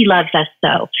because he loves us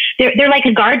so. They're like a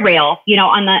guardrail,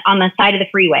 on the side of the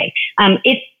freeway.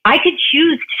 I could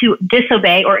choose to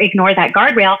disobey or ignore that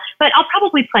guardrail, but I'll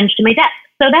probably plunge to my death.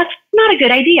 So that's not a good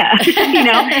idea,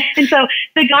 And so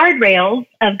the guardrails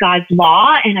of God's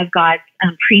law and of God's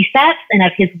precepts and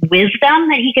of his wisdom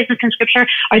that he gives us in Scripture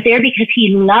are there because he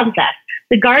loves us.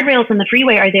 The guardrails in the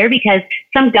freeway are there because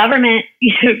some government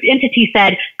entity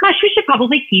said, gosh, we should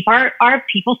probably keep our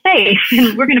people safe,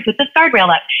 and we're going to put this guardrail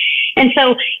up. And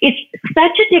so it's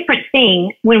such a different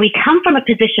thing when we come from a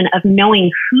position of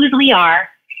knowing whose we are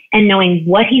and knowing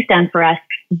what he's done for us.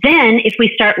 Then if we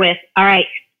start with, all right,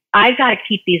 I've got to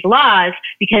keep these laws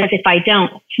because if I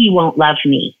don't, he won't love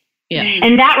me. Yeah.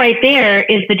 And that right there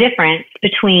is the difference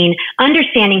between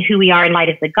understanding who we are in light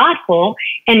of the gospel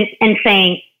and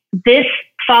saying, this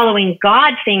following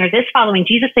God thing or this following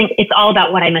Jesus thing, it's all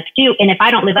about what I must do. And if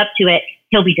I don't live up to it,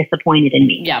 he'll be disappointed in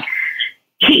me. Yeah.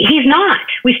 He's not.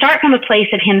 We start from a place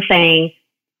of him saying,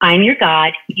 I'm your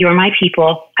God. You're my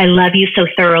people. I love you so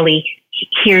thoroughly.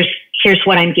 Here's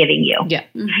what I'm giving you. Yeah.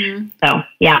 Mm-hmm. So,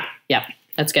 yeah. Yeah.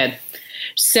 That's good.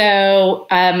 So,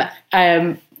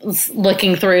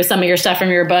 looking through some of your stuff from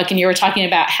your book, and you were talking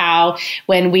about how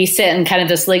when we sit in kind of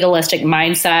this legalistic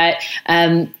mindset,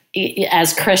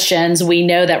 as Christians, we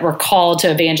know that we're called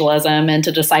to evangelism and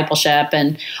to discipleship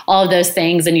and all of those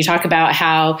things. And you talk about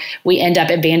how we end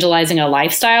up evangelizing a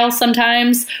lifestyle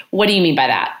sometimes. What do you mean by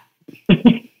that?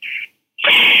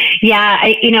 Yeah,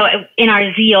 in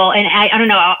our zeal, and I don't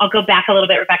know, I'll go back a little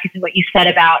bit, Rebecca, to what you said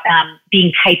about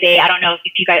being type A. I don't know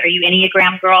if you guys, are you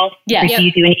Enneagram girls? Yeah. Or do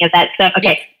you do any of that stuff?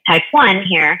 Okay, type 1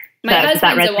 here. My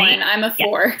husband's a 1. I'm a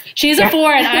 4. Yeah. She's a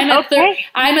 4, and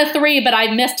I'm a 3, but I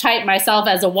mistyped myself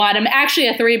as a 1. I'm actually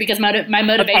a 3 because my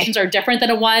motivations are different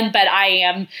than a 1, but I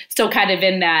am still kind of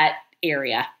in that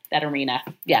area, that arena.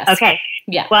 Yes. Okay.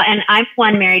 Yeah. Well, and I'm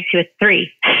 1 married to a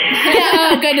 3.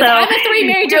 Oh, goodness. So, I'm a 3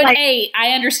 married to an 8.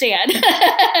 I understand.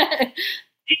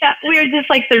 Yeah, we're just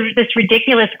like this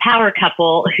ridiculous power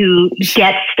couple who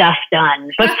gets stuff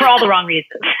done, but for all the wrong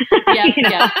reasons.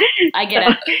 Yeah, I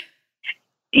get it.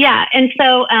 Yeah. And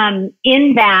so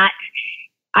in that,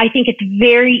 I think it's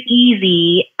very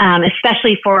easy,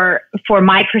 especially for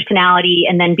my personality,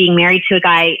 and then being married to a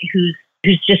guy who's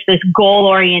just this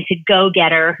goal-oriented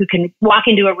go-getter who can walk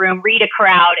into a room, read a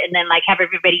crowd, and then like have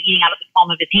everybody eating out of the palm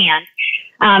of his hand.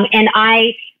 And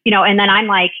and then I'm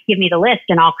like, give me the list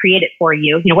and I'll create it for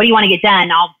you. What do you want to get done?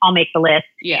 I'll make the list.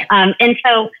 Yeah. And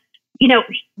so,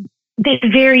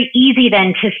 it's very easy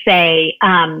then to say,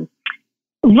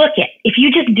 look, if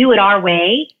you just do it our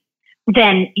way,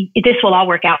 then this will all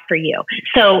work out for you.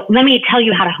 So let me tell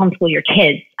you how to homeschool your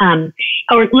kids.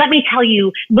 Or let me tell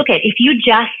you, look, if you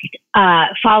just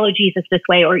follow Jesus this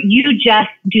way, or you just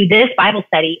do this Bible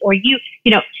study, or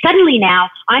suddenly now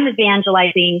I'm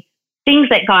evangelizing things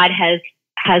that God has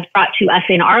brought to us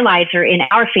in our lives or in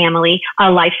our family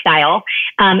lifestyle,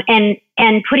 and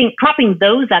propping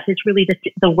those up is really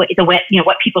the way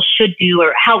what people should do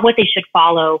or what they should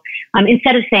follow,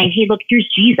 instead of saying, hey, look, here's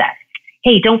Jesus.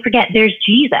 Hey, don't forget, there's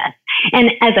Jesus. And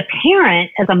as a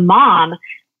parent, as a mom,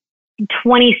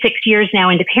 26 years now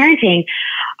into parenting,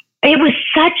 it was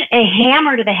such a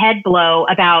hammer to the head blow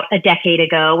about a decade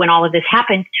ago when all of this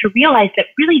happened to realize that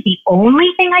really the only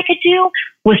thing I could do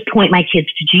was point my kids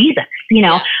to Jesus.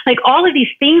 Like all of these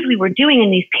things we were doing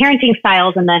in these parenting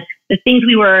styles and the things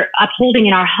we were upholding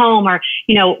in our home, or,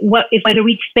 whether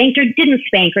we spanked or didn't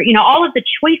spank, or, all of the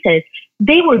choices,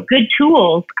 they were good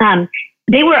tools.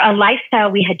 They were a lifestyle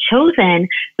we had chosen,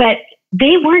 but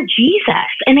they weren't Jesus,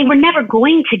 and they were never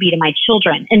going to be to my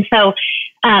children. And so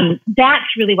that's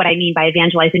really what I mean by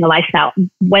evangelizing a lifestyle,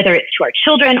 whether it's to our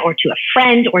children or to a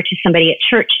friend or to somebody at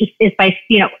church, is by,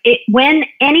 when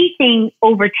anything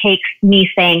overtakes me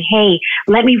saying, hey,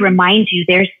 let me remind you,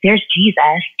 there's Jesus,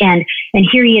 and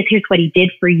here he is, here's what he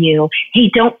did for you.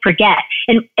 Hey, don't forget.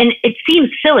 And it seems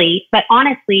silly, but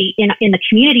honestly, in the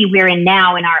community we're in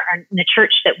now, in the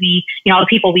church that we, all the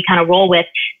people we kind of roll with,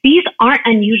 these aren't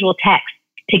unusual texts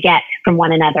to get from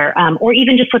one another, or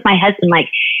even just with my husband, like,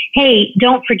 hey,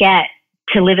 don't forget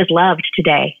to live as loved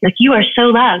today. Like, you are so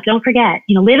loved. Don't forget,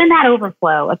 live in that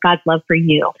overflow of God's love for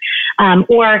you.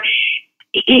 Or,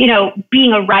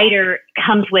 being a writer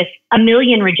comes with a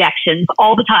million rejections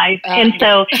all the time. And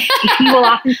so he will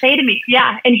often say to me,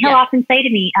 often say to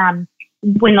me,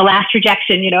 when the last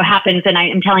rejection, happens, and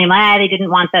I'm telling him, they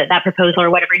didn't want that proposal or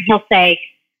whatever. And he'll say,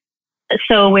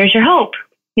 so where's your hope?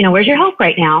 Where's your hope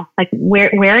right now? Like, where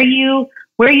are you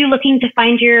looking to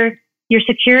find your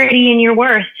security and your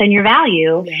worth and your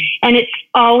value? Yeah. And it's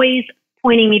always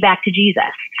pointing me back to Jesus.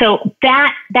 So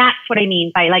that's what I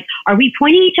mean by, like, are we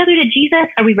pointing each other to Jesus?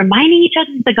 Are we reminding each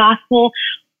other of the gospel?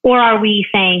 Or are we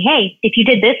saying, hey, if you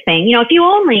did this thing, if you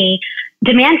only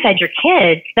demand fed your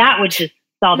kids, that would just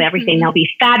solve everything. They'll be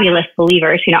fabulous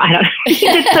believers. I don't know.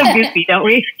 It's so goofy, don't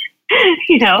we?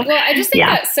 Well, I just think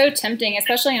that's so tempting,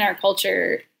 especially in our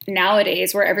culture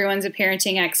nowadays, where everyone's a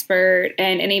parenting expert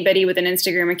and anybody with an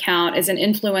Instagram account is an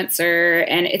influencer.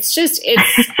 And it's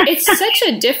such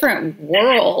a different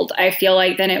world, I feel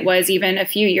like, than it was even a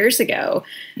few years ago.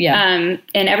 Yeah.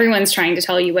 And everyone's trying to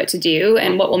tell you what to do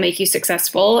and what will make you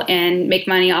successful and make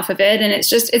money off of it. And it's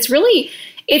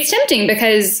tempting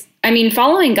because,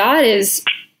 following God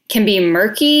can be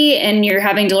murky, and you're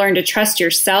having to learn to trust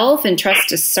yourself and trust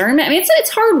discernment. It's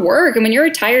hard work. And when you're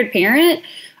a tired parent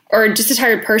or just a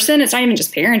tired person, it's not even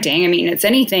just parenting. It's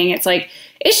anything. It's like,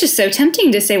 it's just so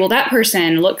tempting to say, well, that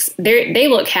person they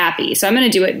look happy, so I'm going to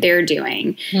do what they're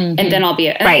doing. Mm-hmm. And then I'll be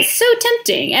right. It's so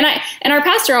tempting. And our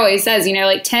pastor always says,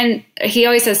 he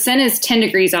always says sin is 10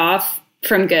 degrees off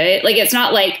from good. Like, it's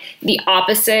not like the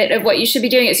opposite of what you should be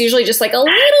doing. It's usually just like a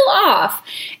little off.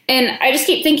 And I just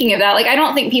keep thinking of that. Like, I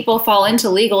don't think people fall into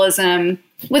legalism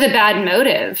with a bad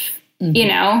motive.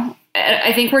 Mm-hmm.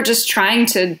 I think we're just trying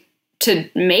to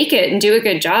make it and do a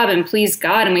good job and please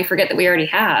God. And we forget that we already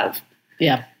have.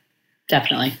 Yeah,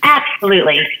 definitely.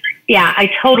 Absolutely. Yeah,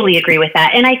 I totally agree with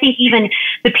that. And I think even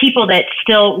the people that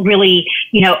still really,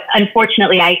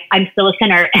 unfortunately, I'm still a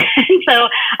sinner. And so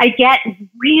I get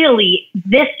really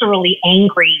viscerally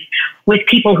angry with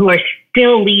people who are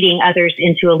still leading others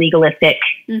into a legalistic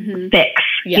fix,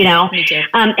 yeah, me too.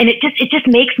 And it just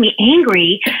makes me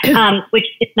angry, which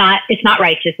it's not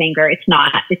righteous anger. It's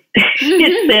not, it's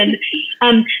sin.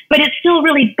 But it still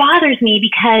really bothers me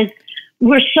because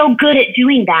we're so good at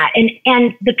doing that.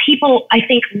 And the people, I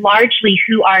think, largely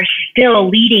who are still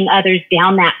leading others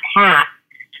down that path,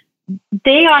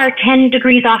 they are 10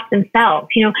 degrees off themselves.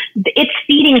 It's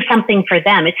feeding something for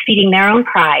them. It's feeding their own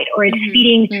pride, or it's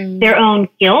feeding their own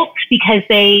guilt because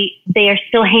they are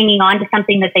still hanging on to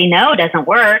something that they know doesn't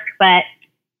work. But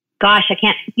gosh, I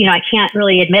can't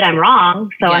really admit I'm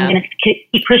wrong. So I'm going to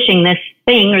keep pushing this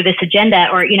thing or this agenda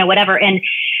or, whatever. And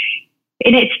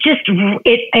it's just,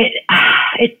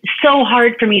 it's so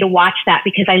hard for me to watch that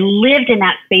because I lived in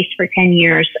that space for 10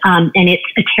 years. And it's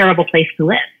a terrible place to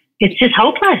live. It's just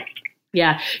hopeless.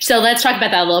 Yeah. So let's talk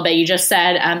about that a little bit. You just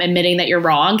said admitting that you're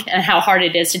wrong and how hard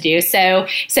it is to do. So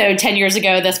 10 years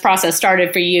ago, this process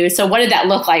started for you. So what did that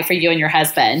look like for you and your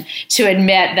husband to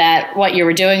admit that what you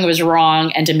were doing was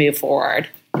wrong and to move forward?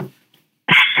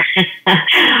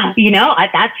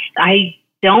 I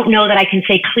don't know that I can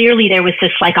say clearly there was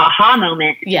this like aha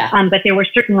moment. Yeah. But there were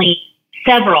certainly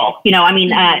several, there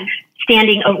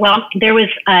was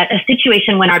a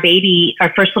situation when our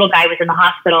first little guy was in the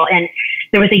hospital, and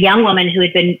there was a young woman who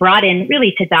had been brought in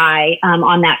really to die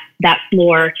on that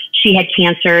floor. She had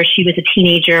cancer. She was a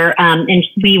teenager, and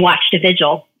we watched a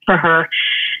vigil for her,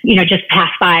 just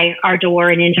pass by our door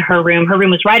and into her room. Her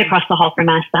room was right across the hall from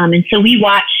us. And so we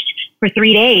watched for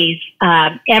 3 days,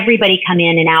 everybody come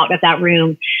in and out of that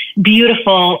room.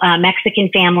 Beautiful Mexican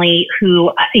family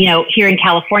who, here in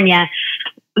California,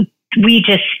 we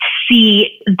just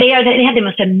see they have the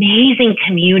most amazing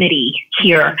community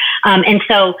here. And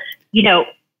so,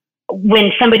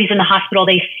 when somebody's in the hospital,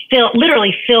 they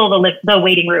literally fill the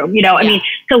waiting room, I mean,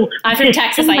 so I'm from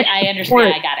Texas. I understand.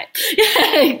 Support. I got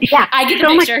it. Yeah. I get the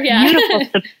so picture. Much yeah.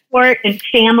 Beautiful support and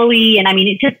family. And I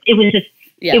mean,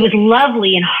 it was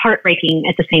lovely and heartbreaking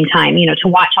at the same time, to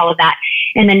watch all of that.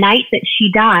 And the night that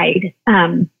she died,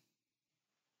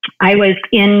 I was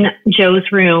in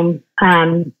Joe's room,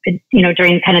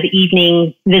 during kind of the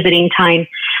evening visiting time.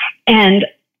 And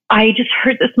I just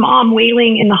heard this mom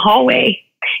wailing in the hallway,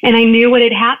 and I knew what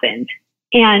had happened.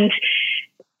 And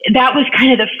that was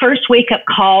kind of the first wake up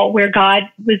call where God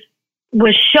was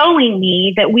showing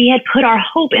me that we had put our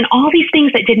hope in all these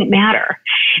things that didn't matter.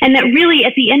 And that really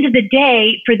at the end of the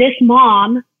day, for this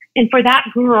mom and for that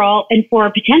girl and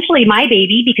for potentially my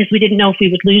baby, because we didn't know if we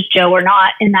would lose Joe or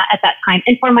not at that time.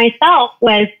 And for myself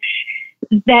was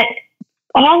that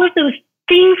all of those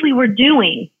things we were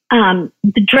doing,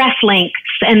 the dress lengths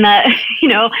and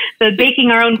the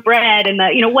baking our own bread and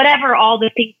whatever, all the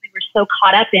things we were so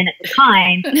caught up in at the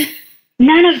time,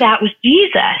 none of that was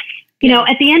Jesus.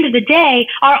 At the end of the day,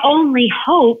 the only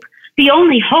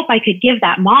hope I could give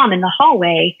that mom in the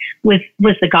hallway was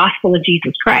the gospel of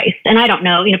Jesus Christ. And I don't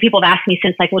know, people have asked me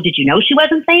since, like, well, did you know she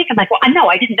wasn't saved? I'm like, well, no,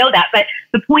 I didn't know that. But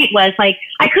the point was, like,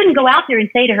 I couldn't go out there and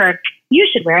say to her, you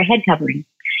should wear a head covering.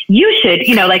 You should,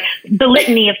 like the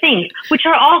litany of things, which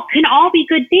can all be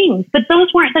good things. But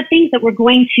those weren't the things that were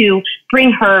going to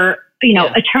bring her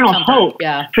eternal hope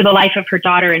for the life of her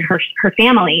daughter and her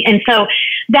family. And so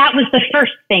that was the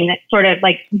first thing that sort of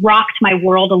like rocked my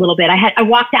world a little bit. I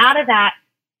walked out of that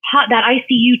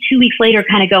ICU 2 weeks later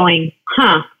kind of going,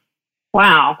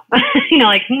 wow,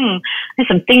 there's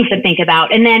some things to think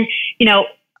about. And then,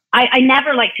 I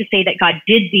never like to say that God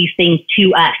did these things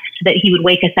to us, that he would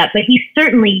wake us up, but he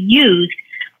certainly used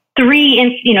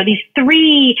these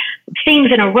three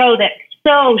things in a row that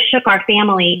so shook our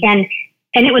family. And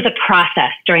it was a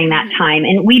process during that time.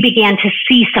 And we began to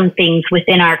see some things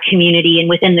within our community and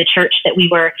within the church that we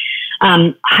were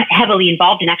heavily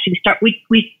involved in. Actually,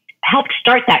 we helped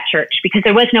start that church because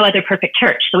there was no other perfect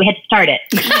church. So we had to start it.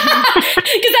 Because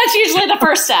that's usually the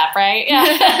first step, right?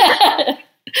 Yeah.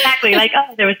 Exactly. Like,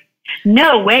 there was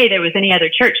no way there was any other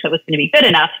church that was going to be good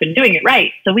enough and doing it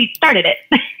right. So we started it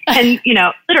and,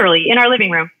 literally in our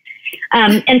living room.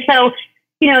 And so,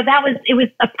 it was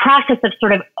a process of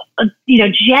sort of,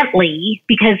 gently,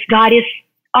 because God is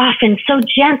often so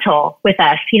gentle with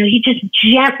us. He just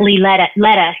gently led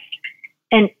us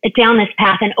and down this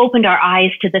path and opened our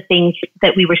eyes to the things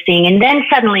that we were seeing. And then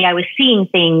suddenly I was seeing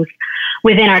things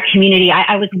within our community.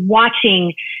 I was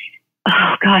watching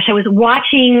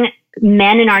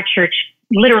men in our church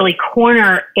literally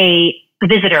corner a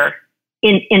visitor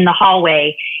in the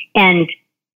hallway and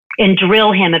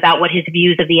drill him about what his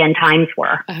views of the end times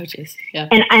were. Oh, jeez. Yeah.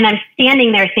 And I'm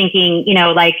standing there thinking,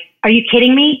 like, are you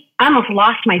kidding me? I almost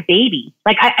lost my baby.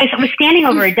 Like, I was standing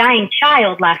over a dying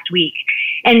child last week,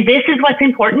 and this is what's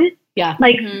important. Yeah.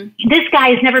 Like, this guy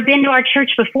has never been to our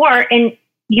church before, and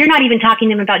you're not even talking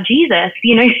to him about Jesus.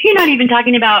 You're not even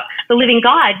talking about the living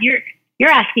God. You're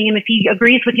asking him if he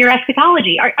agrees with your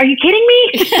eschatology. Are you kidding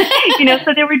me?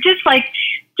 So there were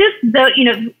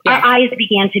our eyes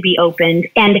began to be opened,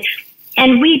 and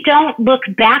we don't look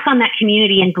back on that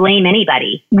community and blame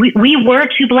anybody. We were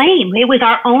to blame. It was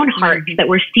our own hearts that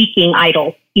were seeking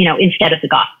idols, instead of the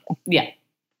gospel. Yeah.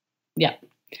 Yeah.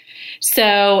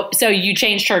 So you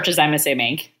changed churches, I'm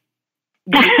assuming.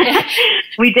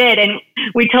 We did. And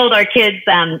we told our kids,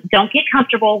 don't get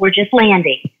comfortable. We're just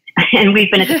landing. And we've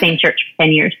been at the same church for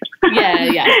 10 years.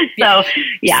 Yeah. So,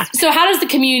 yeah. So how does the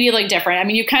community look different? I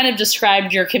mean, you kind of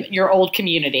described your old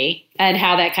community and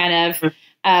how that kind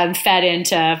of fed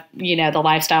into, the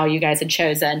lifestyle you guys had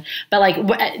chosen. But like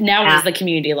now what does the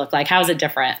community look like? How is it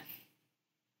different?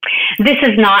 this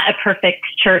is not a perfect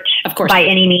church Of course by not.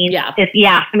 any means. Yeah.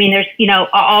 I mean, there's,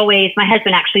 always, my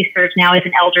husband actually serves now as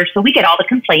an elder, so we get all the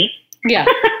complaints. Yeah.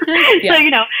 So,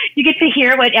 you get to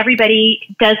hear what everybody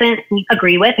doesn't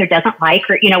agree with or doesn't like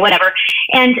or, whatever.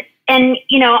 And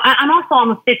I'm also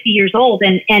almost 50 years old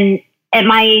and at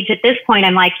my age at this point,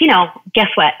 I'm like, guess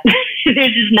what?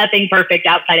 There's just nothing perfect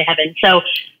outside of heaven. So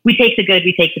we take the good,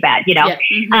 we take the bad, Yeah.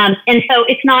 Mm-hmm. And so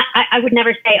it's not, I would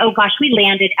never say, oh gosh, we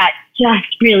landed at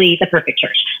just really the perfect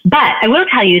church. But I will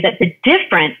tell you that the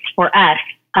difference for us,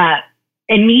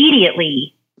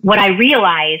 immediately, what I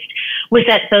realized was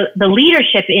that the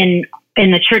leadership in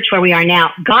the church where we are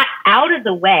now got out of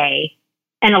the way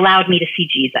and allowed me to see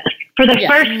Jesus for the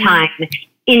first time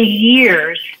in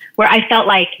years, where I felt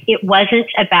like it wasn't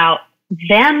about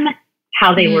them,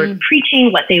 how they were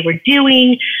preaching, what they were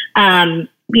doing, how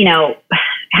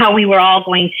we were all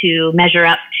going to measure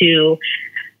up to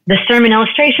the sermon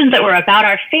illustrations that were about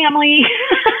our family,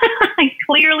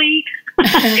 clearly.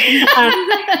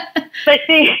 But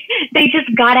they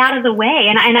just got out of the way.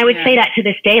 And I would say that to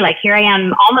this day, like here I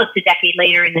am almost a decade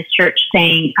later in this church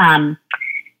saying,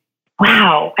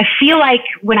 wow, I feel like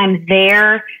when I'm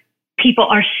there, people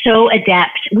are so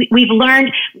adept. We've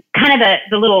learned kind of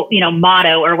the little,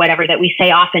 motto or whatever that we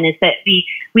say often is that we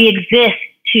exist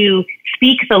to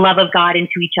speak the love of God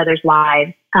into each other's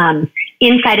lives,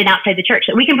 inside and outside the church.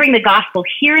 That we can bring the gospel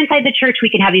here inside the church. We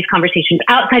can have these conversations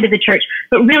outside of the church,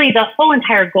 but really the whole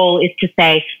entire goal is to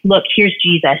say, look, here's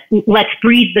Jesus. Let's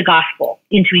breathe the gospel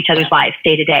into each other's lives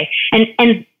day to day.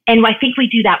 And I think we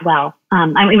do that well.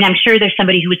 I'm sure there's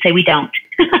somebody who would say we don't,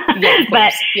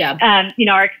 but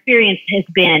our experience has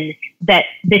been that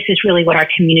this is really what our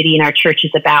community and our church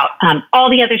is about. All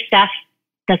the other stuff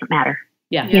doesn't matter.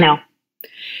 Yeah.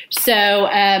 So,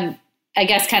 I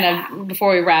guess kind of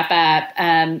before we wrap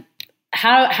up,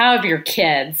 how have your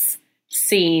kids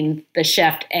seen the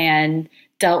shift and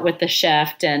dealt with the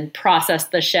shift and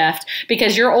processed the shift?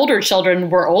 Because your older children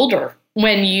were older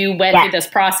when you went through this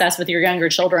process with your younger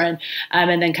children,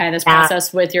 and then kind of this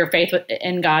process with your faith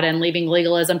in God and leaving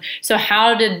legalism. So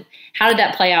how did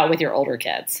that play out with your older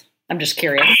kids? I'm just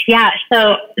curious. Yeah.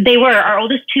 So our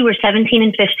oldest two were 17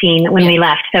 and 15 when we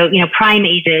left. So, prime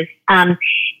ages. And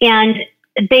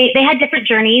they had different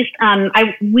journeys.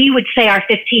 We would say our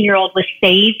 15-year-old was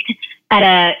saved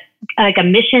at a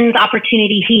missions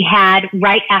opportunity he had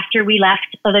right after we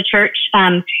left the church.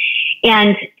 And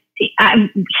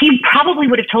he probably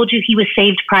would have told you he was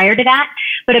saved prior to that.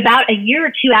 But about a year or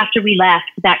two after we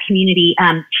left that community,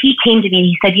 he came to me and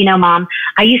he said, Mom,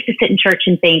 I used to sit in church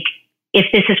and think, if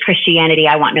this is Christianity,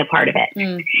 I want no part of it.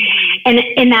 And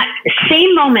in that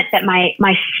same moment that my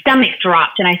stomach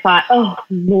dropped and I thought, oh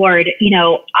Lord,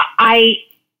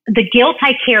 the guilt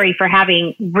I carry for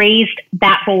having raised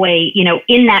that boy,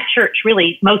 in that church,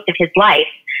 really most of his life,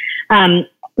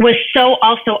 was so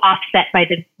also offset by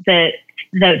the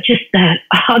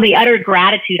utter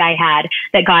gratitude I had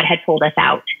that God had pulled us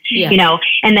out,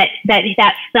 and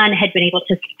that son had been able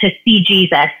to see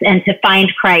Jesus and to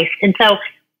find Christ. And so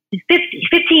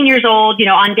 15 years old,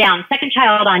 on down, second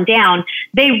child on down,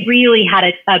 they really had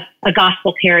a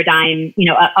gospel paradigm,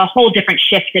 a whole different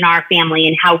shift in our family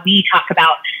and how we talk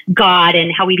about God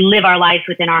and how we live our lives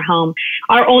within our home.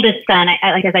 Our oldest son,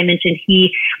 as I mentioned,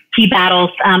 he battles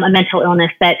a mental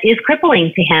illness that is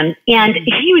crippling to him. And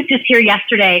he was just here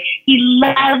yesterday. He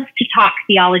loves to talk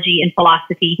theology and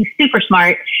philosophy. He's super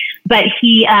smart, but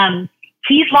he's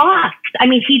lost. I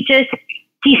mean,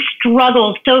 he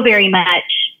struggles so very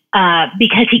much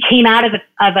because he came out of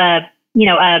a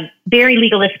very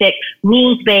legalistic,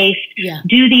 rules-based,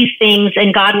 do these things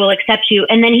and God will accept you.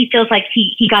 And then he feels like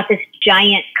he got this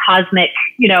giant cosmic,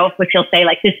 which he'll say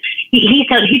like this. He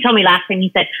told me last time,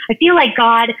 he said, I feel like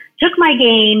God took my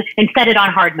game and set it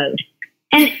on hard mode.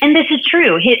 And this is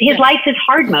true. His life is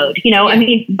hard mode. I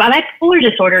mean, bipolar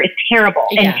disorder is terrible.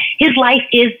 And his life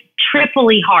is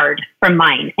triply hard from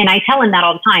mine. And I tell him that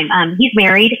all the time. He's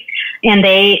married and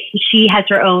she has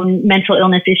her own mental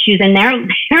illness issues and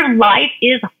their life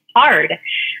is hard.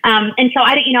 And so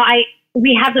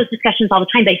we have those discussions all the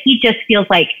time, but he just feels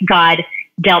like God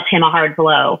dealt him a hard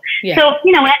blow. Yeah. So,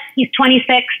 he's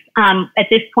 26. At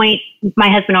this point, my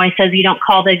husband always says, you don't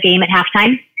call the game at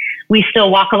halftime. We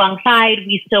still walk alongside.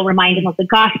 We still remind him of the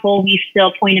gospel. We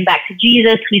still point him back to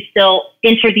Jesus. We still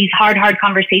enter these hard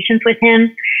conversations with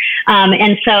him.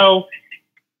 And so,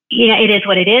 it is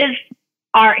what it is.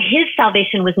 His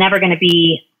salvation was never going to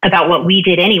be about what we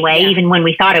did anyway, even when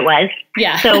we thought it was.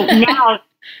 Yeah. So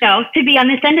to be on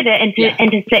this end of it and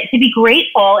to be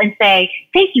grateful and say,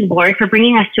 thank you, Lord, for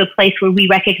bringing us to a place where we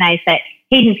recognize that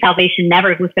Hayden's salvation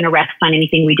never was going to rest on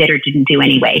anything we did or didn't do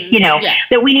anyway.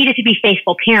 That we needed to be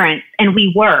faithful parents, and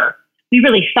we were. We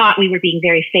really thought we were being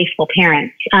very faithful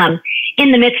parents.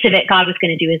 In the midst of it, God was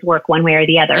going to do his work one way or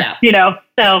the other,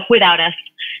 so without us.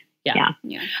 Yeah.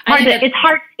 It's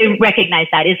hard to recognize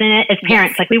that, isn't it? As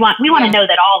parents, like we want to know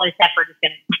that all this effort is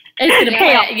going to. It's going to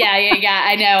pay off. Yeah.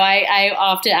 I know.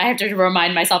 I have to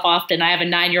remind myself often. I have a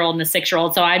 9-year-old and a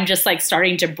 6-year-old, so I'm just like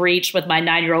starting to breach with my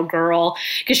 9-year-old girl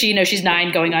because she's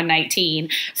 9 going on 19.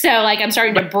 So like I'm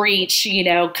starting to breach,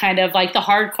 kind of like the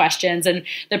hard questions, and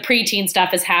the preteen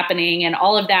stuff is happening and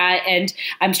all of that, and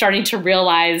I'm starting to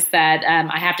realize that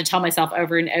I have to tell myself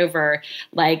over and over,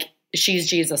 like, she's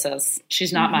Jesus's.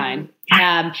 She's not mine.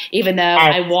 Even though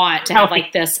I want to have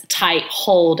like this tight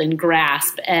hold and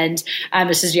grasp. And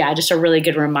this is, just a really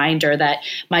good reminder that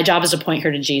my job is to point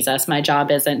her to Jesus. My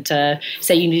job isn't to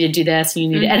say, you need to do this. You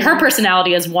need to, and her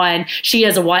personality is one. She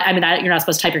is a one. I mean, you're not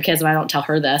supposed to type your kids, and I don't tell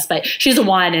her this, but she's a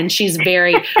one, and she's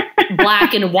very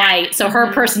black and white. So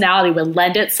her personality would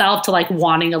lend itself to like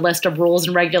wanting a list of rules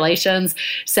and regulations.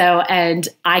 So, and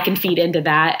I can feed into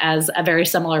that as a very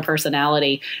similar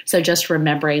personality. So just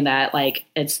remembering that, like,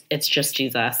 it's just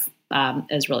Jesus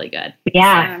is really good.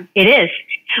 Yeah, it is.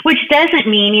 Which doesn't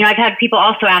mean, I've had people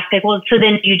also ask, like, well, so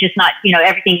then you just not,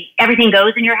 everything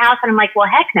goes in your house? And I'm like, well,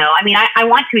 heck no. I mean, I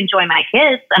want to enjoy my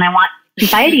kids, and I want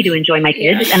society to enjoy my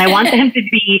kids, and I want them to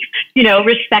be,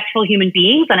 respectful human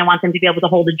beings, and I want them to be able to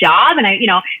hold a job. And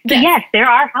yes, there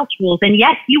are house rules, and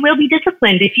yes, you will be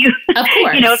disciplined if you, of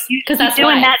course, if you keep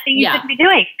doing that thing you shouldn't be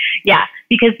doing. Yeah,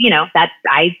 because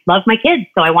I love my kids,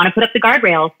 so I want to put up the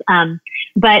guardrails.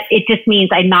 But it just means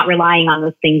I'm not relying on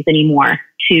those things anymore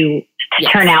to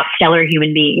turn out stellar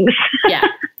human beings.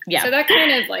 So that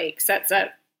kind of like sets up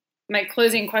my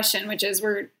closing question, which is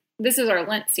this is our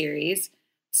Lent series.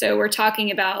 So we're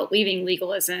talking about leaving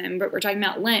legalism, but we're talking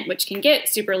about Lent, which can get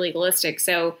super legalistic.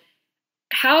 So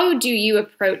how do you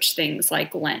approach things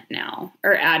like Lent now,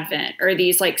 or Advent, or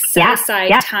these like set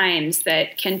aside times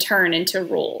that can turn into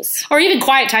rules, or even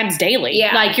quiet times daily,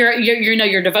 like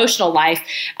your devotional life?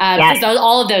 Because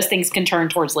all of those things can turn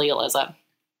towards legalism.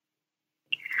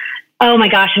 Oh my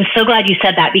gosh, I'm so glad you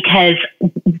said that, because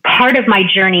part of my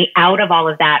journey out of all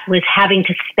of that was having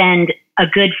to spend a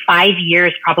good 5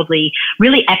 years probably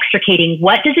really extricating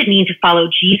what does it mean to follow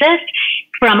Jesus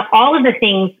from all of the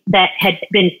things that had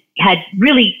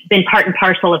really been part and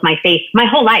parcel of my faith my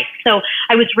whole life. So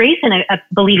I was raised in a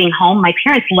believing home. My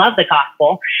parents loved the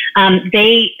gospel.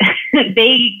 They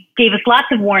gave us lots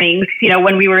of warnings,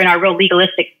 when we were in our real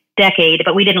legalistic decade,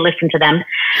 but we didn't listen to them.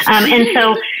 And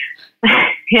so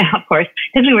yeah, of course,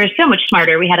 because we were so much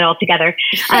smarter. We had it all together.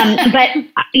 But,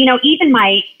 even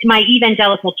my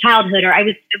evangelical childhood, or I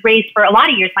was raised for a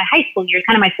lot of years, my high school years,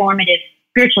 kind of my formative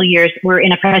spiritual years, were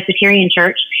in a Presbyterian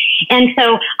church. And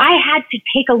so I had to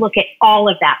take a look at all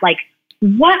of that. Like,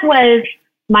 what was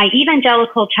my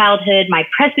evangelical childhood, my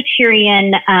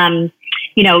Presbyterian,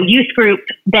 youth group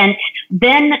bent,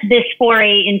 then this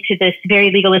foray into this very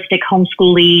legalistic,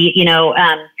 homeschooly,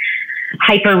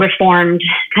 hyper reformed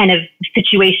kind of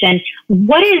situation.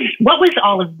 What was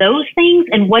all of those things,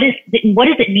 and what does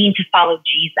it mean to follow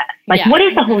Jesus? Like, what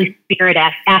is the Holy Spirit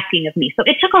asking of me? So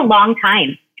it took a long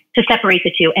time to separate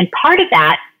the two. And part of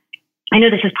that, I know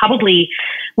this is probably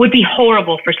would be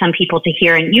horrible for some people to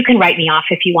hear, and you can write me off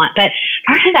if you want, but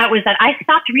part of that was that I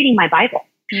stopped reading my Bible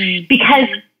because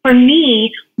for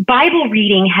me, Bible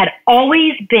reading had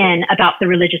always been about the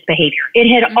religious behavior. It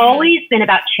had always been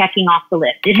about checking off the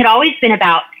list. It had always been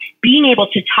about being able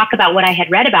to talk about what I had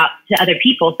read about to other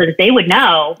people so that they would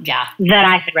know that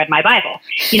I had read my Bible,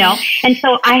 And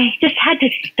so I just had to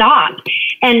stop.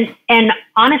 And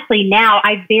honestly, now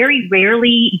I very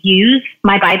rarely use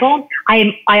my Bible.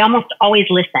 I almost always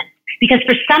listen. Because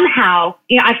for somehow,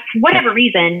 for whatever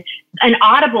reason, an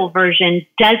audible version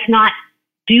does not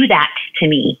do that to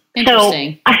me.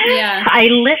 Interesting. So I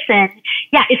listen.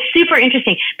 Yeah, it's super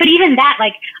interesting. But even that,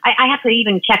 like, I have to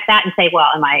even check that and say, well,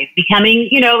 am I becoming,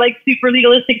 like super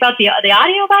legalistic about the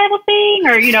audio Bible thing,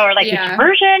 or, or like which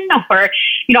version, or,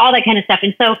 all that kind of stuff.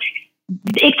 And so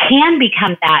it can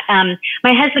become that.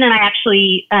 My husband and I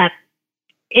actually,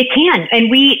 it can. And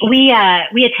we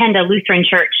attend a Lutheran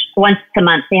church once a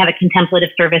month. They have a contemplative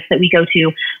service that we go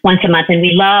to once a month, and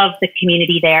we love the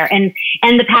community there. And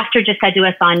the pastor just said to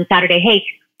us on Saturday, hey,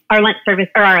 our Lent service,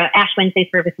 or our Ash Wednesday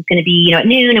service, is going to be, at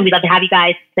noon, and we'd love to have you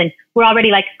guys. And we're already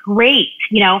like, great,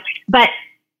 but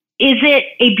is it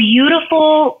a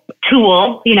beautiful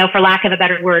tool, for lack of a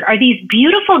better word? Are these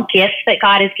beautiful gifts that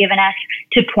God has given us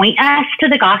to point us to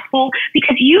the gospel?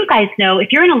 Because you guys know,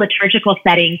 if you're in a liturgical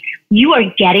setting, you are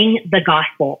getting the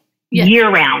gospel year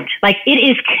round. Like, it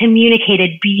is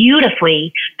communicated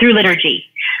beautifully through liturgy.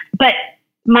 But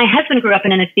my husband grew up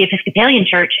in the Episcopalian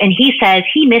church, and he says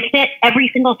he missed it every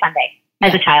single Sunday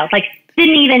as a child. Like,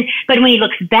 but when he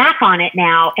looks back on it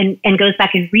now and goes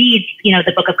back and reads,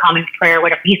 the Book of Common Prayer,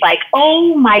 whatever, he's like,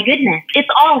 oh my goodness, it's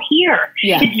all here.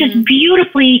 Yeah. It's just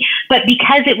beautifully, but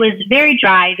because it was very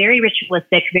dry, very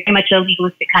ritualistic, very much a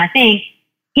legalistic kind of thing,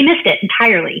 he missed it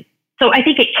entirely. So I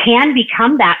think it can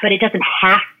become that, but it doesn't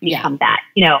have to become that,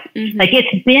 like,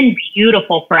 it's been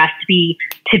beautiful for us to be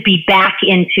back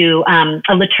into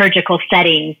a liturgical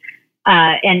setting,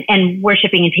 and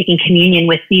worshiping and taking communion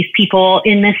with these people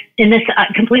in this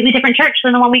completely different church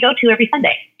than the one we go to every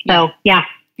Sunday. So yeah.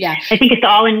 I think it's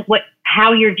all in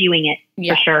how you're viewing it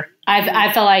for sure.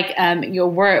 I feel like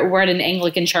we're at an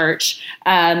Anglican church,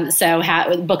 so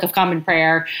Book of Common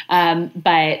Prayer,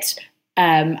 but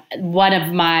one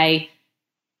of my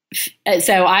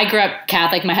so I grew up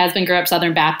Catholic. My husband grew up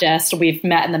Southern Baptist. We've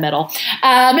met in the middle.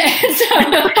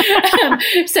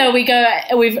 So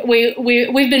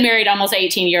we've been married almost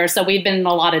 18 years. So we've been in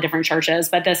a lot of different churches,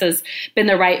 but this has been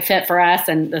the right fit for us.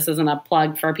 And this isn't a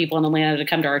plug for people in Atlanta to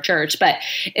come to our church, but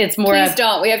it's more. Please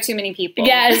don't. We have too many people.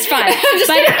 Yeah, it's fine.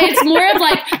 But it's more of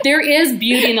like, there is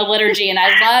beauty in the liturgy. And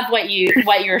I love what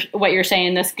you're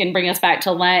saying. This can bring us back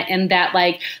to Lent, and that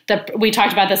like we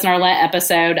talked about this in our Lent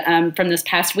episode from this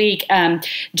past week.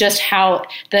 Just how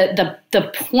the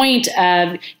point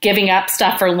of giving up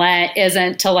stuff for Lent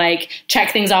isn't to like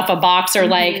check things off a box or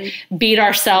like beat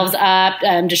ourselves up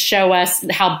to show us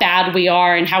how bad we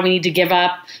are and how we need to give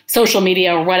up social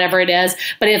media or whatever it is.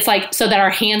 But it's like so that our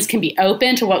hands can be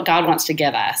open to what God wants to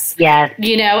give us. Yeah.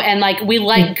 And like we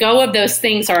let go of those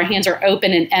things so our hands are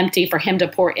open and empty for Him to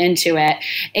pour into it.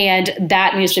 And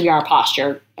that needs to be our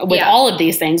posture. With all of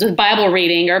these things, with Bible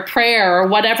reading or prayer or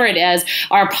whatever it is,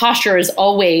 our posture is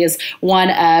always one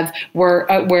of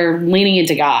we're leaning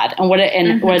into God, and what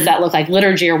does that look like,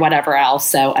 liturgy or whatever else.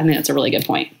 So I think that's a really good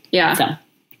point. Yeah. So,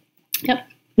 yep.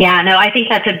 Yeah. No, I think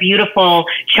that's a beautiful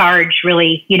charge,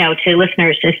 really, to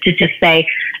listeners, is to just say,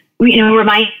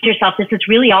 remind yourself this is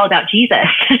really all about Jesus.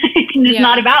 It's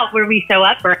not about where we show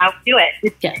up or how we do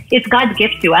it. It's God's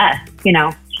gift to us.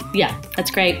 Yeah,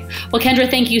 that's great. Well, Kendra,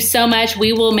 thank you so much.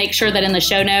 We will make sure that in the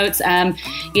show notes,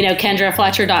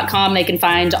 KendraFletcher.com, they can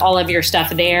find all of your stuff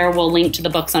there. We'll link to the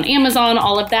books on Amazon,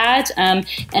 all of that.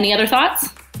 Any other thoughts?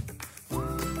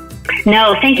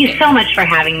 No, thank you so much for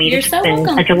having me. You're so welcome. It's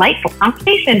been a delightful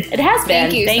conversation. It has been.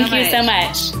 Thank you so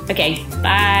much. Okay,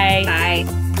 bye.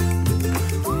 Bye.